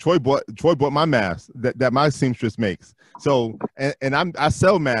too. And Troy bought my mask that my seamstress makes. So, and I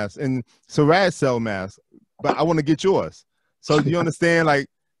sell masks and Sarad sell masks, but I want to get yours. So do you understand, like,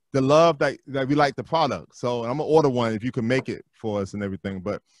 the love that we like the product? So I'm gonna order one if you can make it for us and everything.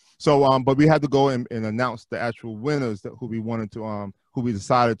 But so but we had to go and announce the actual winners who we wanted to who we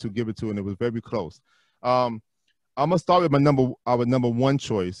decided to give it to, and it was very close. I'm gonna start with our number 1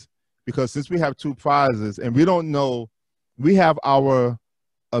 choice, because since we have 2 prizes and we don't know, we have our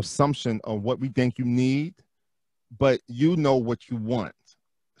assumption of what we think you need, but you know what you want.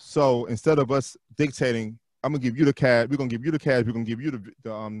 So instead of us dictating, I'm gonna give you the cash, we're gonna give you the cash, we're gonna give you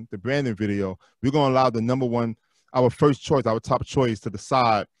the branding video, we're gonna allow the number 1, our first choice, our top choice, to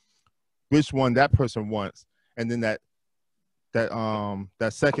decide which one that person wants, and then that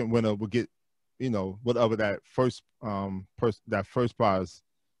second winner will get, you know, whatever that first prize,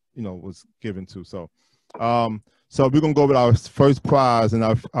 you know, was given to. So so we're gonna go with our first prize, and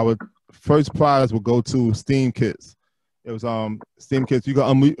our first prize will go to Steam Kits. It was Steam Kits. You can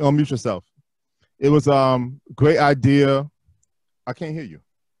unmute yourself. It was great idea. I can't hear you.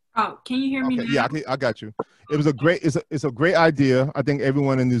 Oh, can you hear me now? Yeah, I got you. It was it's a great idea. I think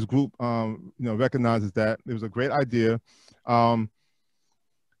everyone in this group you know, recognizes that. It was a great idea. And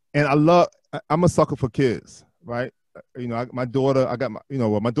I'm a sucker for kids, right? You know, my daughter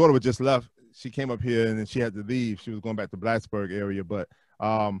was just left. she came up here and then she had to leave. She was going back to Blacksburg area, but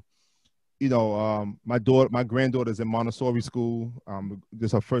you know, my granddaughter's in Montessori school. This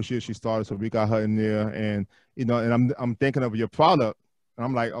is her first year she started, so we got her in there. And you know, and I'm thinking of your product, and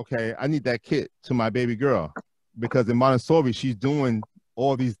I'm like, okay, I need that kit to my baby girl, because in Montessori she's doing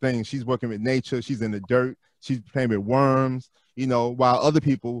all these things. She's working with nature. She's in the dirt. She's playing with worms. You know, while other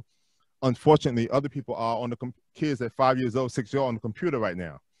people, unfortunately, other people are on the kids at 5 years old, 6 years old on the computer right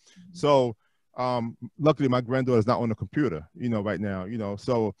now. So luckily my granddaughter's not on the computer, you know, right now, you know.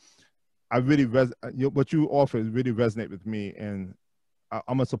 So I really, what you offer really resonate with me, and I'm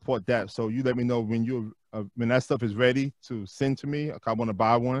gonna support that. So you let me know when that stuff is ready to send to me. I want to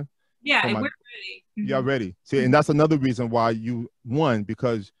buy one. Yeah, we're ready. You're ready. See, and that's another reason why you won,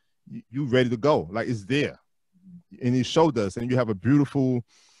 because you ready to go. Like, it's there, and you showed us, and you have a beautiful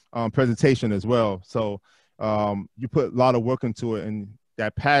presentation as well. So you put a lot of work into it, and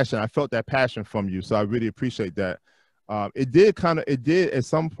that passion, I felt that passion from you. So I really appreciate that. It did at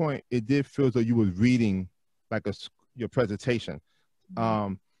some point, it did feel as though you was reading like your presentation.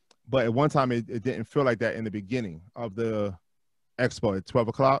 But at one time it didn't feel like that in the beginning of the expo at 12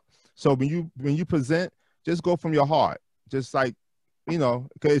 o'clock. So when you present, just go from your heart, just like, you know,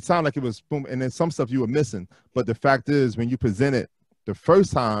 because it sounded like it was boom, and then some stuff you were missing. But the fact is, when you presented the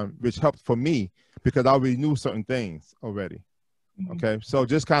first time, which helped for me because I already knew certain things already. Okay, so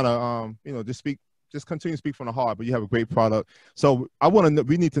just kind of you know, just continue to speak from the heart. But you have a great product. So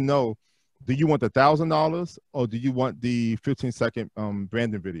we need to know, do you want the $1,000 or do you want the 15-second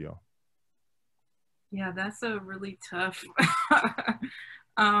branding video? Yeah, that's a really tough.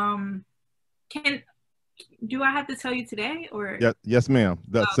 Do I have to tell you today, or? Yeah, yes, ma'am.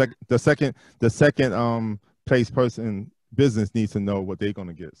 The second place person business needs to know what they're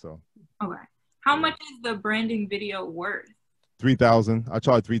gonna get. So. Okay. How much is the branding video worth? $3,000. I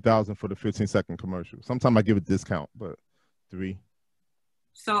charge $3,000 for the 15-second commercial. Sometimes I give a discount, but $3,000.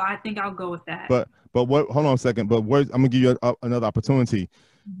 So I think I'll go with that. But what? Hold on a second. But I'm gonna give you another opportunity.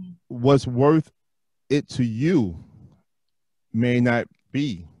 What's worth it to you may not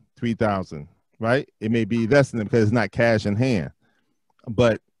be $3,000, right? It may be less than it because it's not cash in hand.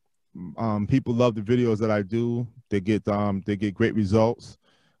 But people love the videos that I do. They get great results.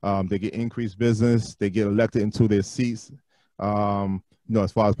 They get increased business. They get elected into their seats. You know,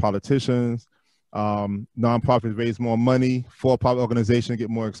 as far as politicians, nonprofits raise more money. For-profit organizations get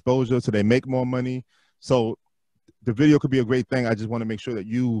more exposure, so they make more money. So the video could be a great thing. I just want to make sure that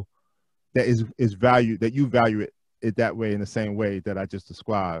you value it that way, in the same way that I just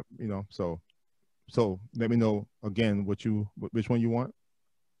described. You know, so let me know again which one you want.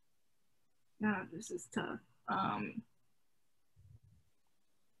 No, this is tough.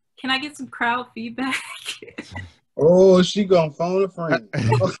 Can I get some crowd feedback? Oh, she gonna phone a friend.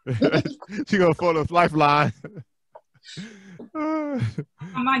 She gonna phone a lifeline.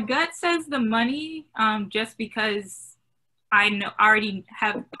 My gut says the money, just because I already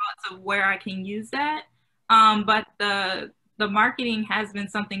have thoughts of where I can use that. But the marketing has been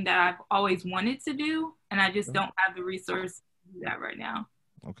something that I've always wanted to do, and I just don't have the resources to do that right now.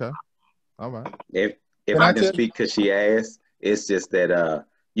 Okay. All right. If I can speak, because she asked, it's just that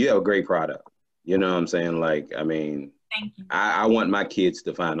you have a great product. You know what I'm saying? Like, I mean, thank you. I want my kids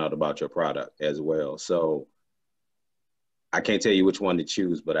to find out about your product as well. So I can't tell you which one to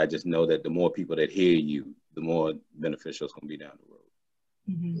choose, but I just know that the more people that hear you, the more beneficial it's going to be down the road.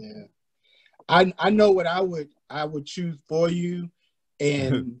 Yeah. I know what I would choose for you.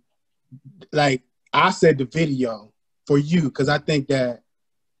 And like I said, the video for you, because I think that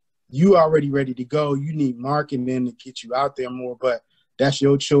you already ready to go. You need marketing to get you out there more, but that's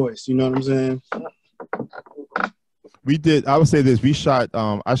your choice. You know what I'm saying? I would say this.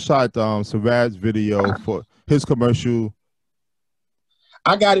 I shot Sarad's video for his commercial.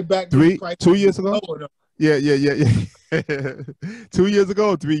 I got it back 2 years ago? Yeah. 2 years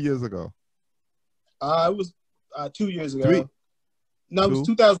ago or 3 years ago? It was 2 years ago. No, it was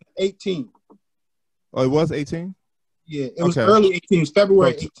 2018. Oh, it was 18? Yeah, it was early 18. It was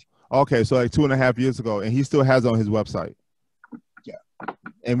February 18. Okay, so like 2.5 years ago, and he still has it on his website. Yeah.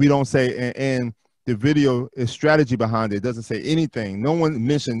 And we don't say, and the video is strategy behind it. It doesn't say anything. No one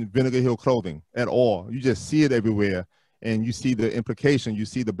mentioned Vinegar Hill clothing at all. You just see it everywhere, and you see the implication. You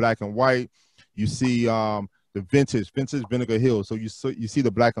see the black and white. You see the vintage Vinegar Hill. So you see the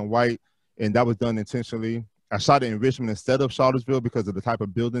black and white, and that was done intentionally. I shot it in Richmond instead of Charlottesville because of the type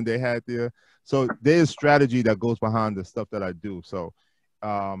of building they had there. So there's strategy that goes behind the stuff that I do. So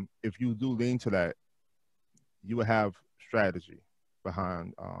if you do lean to that, you will have strategy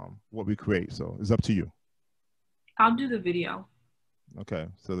behind what we create. So it's up to you. I'll do the video. Okay,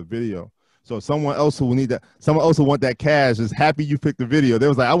 so the video. So someone else who will need that, someone else who want that cash is happy you picked the video. They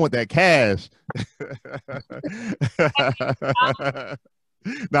was like, I want that cash.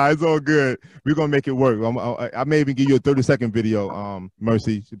 Nah, it's all good. We're gonna make it work. I may even give you a 30-second video,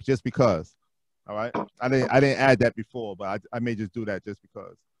 Mercy, just because. All right. I didn't add that before, but I may just do that just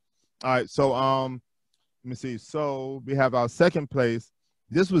because. All right. So let me see. So we have our second place.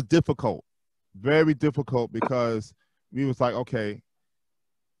 This was difficult, very difficult, because we was like, okay,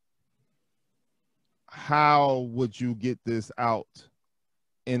 how would you get this out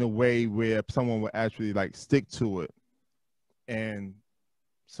in a way where someone would actually like stick to it and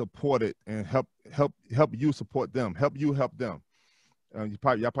support it and help you support them, help you help them.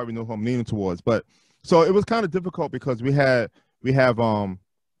 Y'all probably know who I'm leaning towards, but so it was kind of difficult because we have like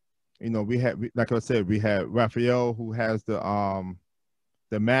I said, we had Raphael, who has the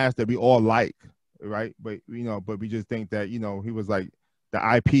mask that we all like, right? But but we just think that he was like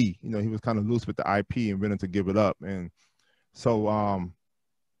the IP, he was kind of loose with the IP and willing to give it up, and so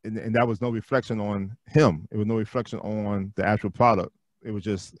and that was no reflection on him. It was no reflection on the actual product. It was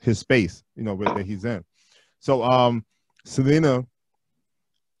just his space, that he's in. So Selena,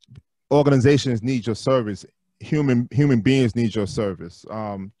 organizations need your service. Human beings need your service.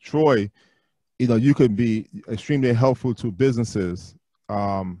 Troy, you could be extremely helpful to businesses,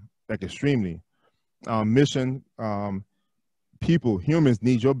 like extremely. Mission, people, humans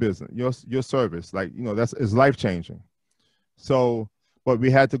need your business, your service. Like, it's life-changing. So, but we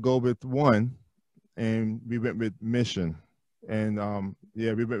had to go with one, and we went with Mission. And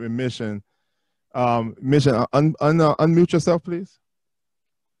we went with Mission. Mission, unmute yourself, please.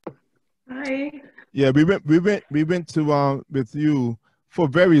 Hi. Yeah, we went to with you for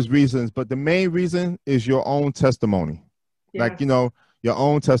various reasons, but the main reason is your own testimony. Yeah. Like, your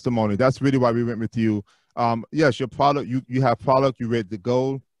own testimony. That's really why we went with you. Yes, your product, you have product, you ready to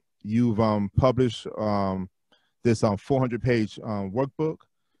go. You've published this 400-page workbook.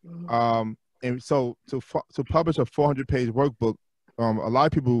 Mm-hmm. And so to publish a 400-page workbook, a lot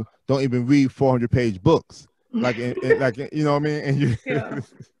of people don't even read 400-page books. Like, like, you know what I mean? And you, yeah.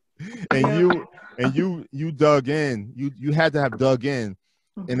 and you dug in. You had to have dug in,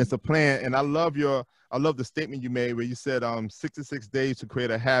 mm-hmm. and it's a plan. And I love the statement you made where you said 66 days to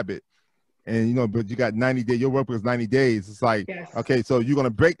create a habit. And but you got 90 days. Your workbook is 90 days. It's like, yes. Okay, so you're gonna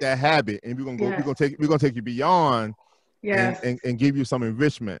break that habit, and we're gonna go. Yes. We're gonna take you beyond, yes. and give you some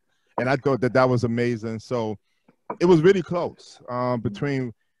enrichment. And I thought that was amazing. So it was really close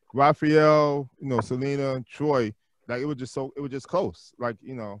between Raphael, Selena, Troy. Like it was just close. Like,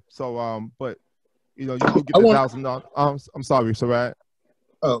 so but you do get the $1,000. I'm sorry, Sarad.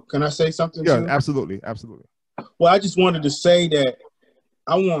 Oh, can I say something? Yeah, too? Absolutely. Well, I just wanted to say that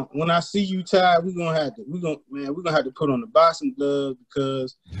when I see you, Ty, we're gonna have to put on the boxing gloves,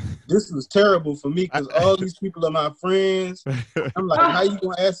 because this was terrible for me, because all these people are my friends. I'm like, how you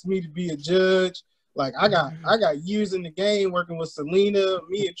gonna ask me to be a judge? Like, I got years in the game working with Selena.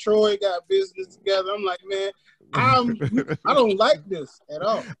 Me and Troy got business together. I'm like, man, I don't like this at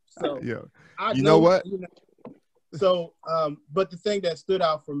all. So yeah, you know what? So, but the thing that stood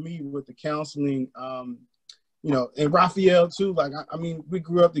out for me with the counseling, and Raphael too, like, I mean, we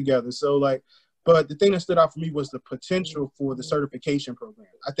grew up together. So like, but the thing that stood out for me was the potential for the certification program.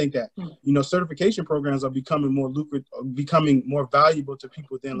 I think that, certification programs are becoming more lucrative, becoming more valuable to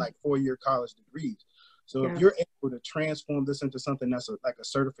people than like 4-year college degrees. So if you're able to transform this into something that's like a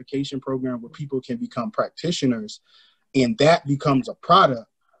certification program where people can become practitioners, and that becomes a product.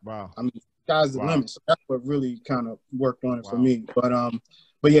 Wow. I mean, sky's the limit. So that's what really kind of worked on it for me.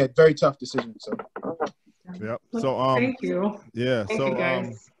 But yeah, very tough decision. So. Yep. So thank you. Yeah. Thank you,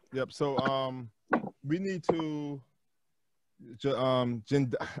 guys. Yep. So we need to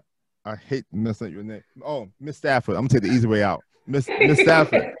Jen, I hate messing up your name. Oh, Miss Stafford. I'm gonna take the easy way out. Miss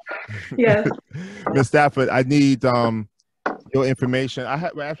Stafford. Yes. Miss Stafford, I need your information. I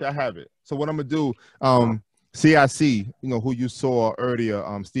have it. So what I'm gonna do, CIC, who you saw earlier,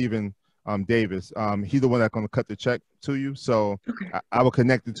 Stephen Davis, he's the one that's gonna cut the check to you. So okay. I will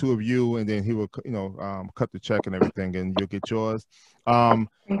connect the two of you, and then he will, cut the check and everything, and you'll get yours.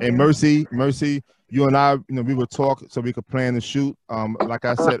 And Mercy, you and I, we will talk so we could plan the shoot. Like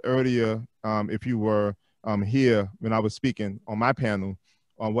I said earlier, if you were here when I was speaking on my panel,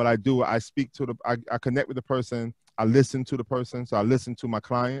 what I do, I speak to I connect with the person, I listen to the person. So I listen to my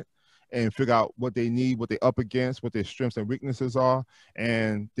client and figure out what they need, what they're up against, what their strengths and weaknesses are.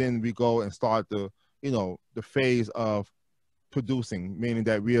 And then we go and start the phase of producing, meaning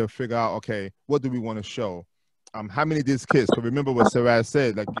that we'll figure out, okay, what do we want to show? How many of these kids? Because remember what Sarah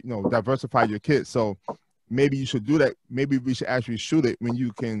said, like, diversify your kids. So maybe you should do that. Maybe we should actually shoot it when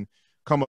you can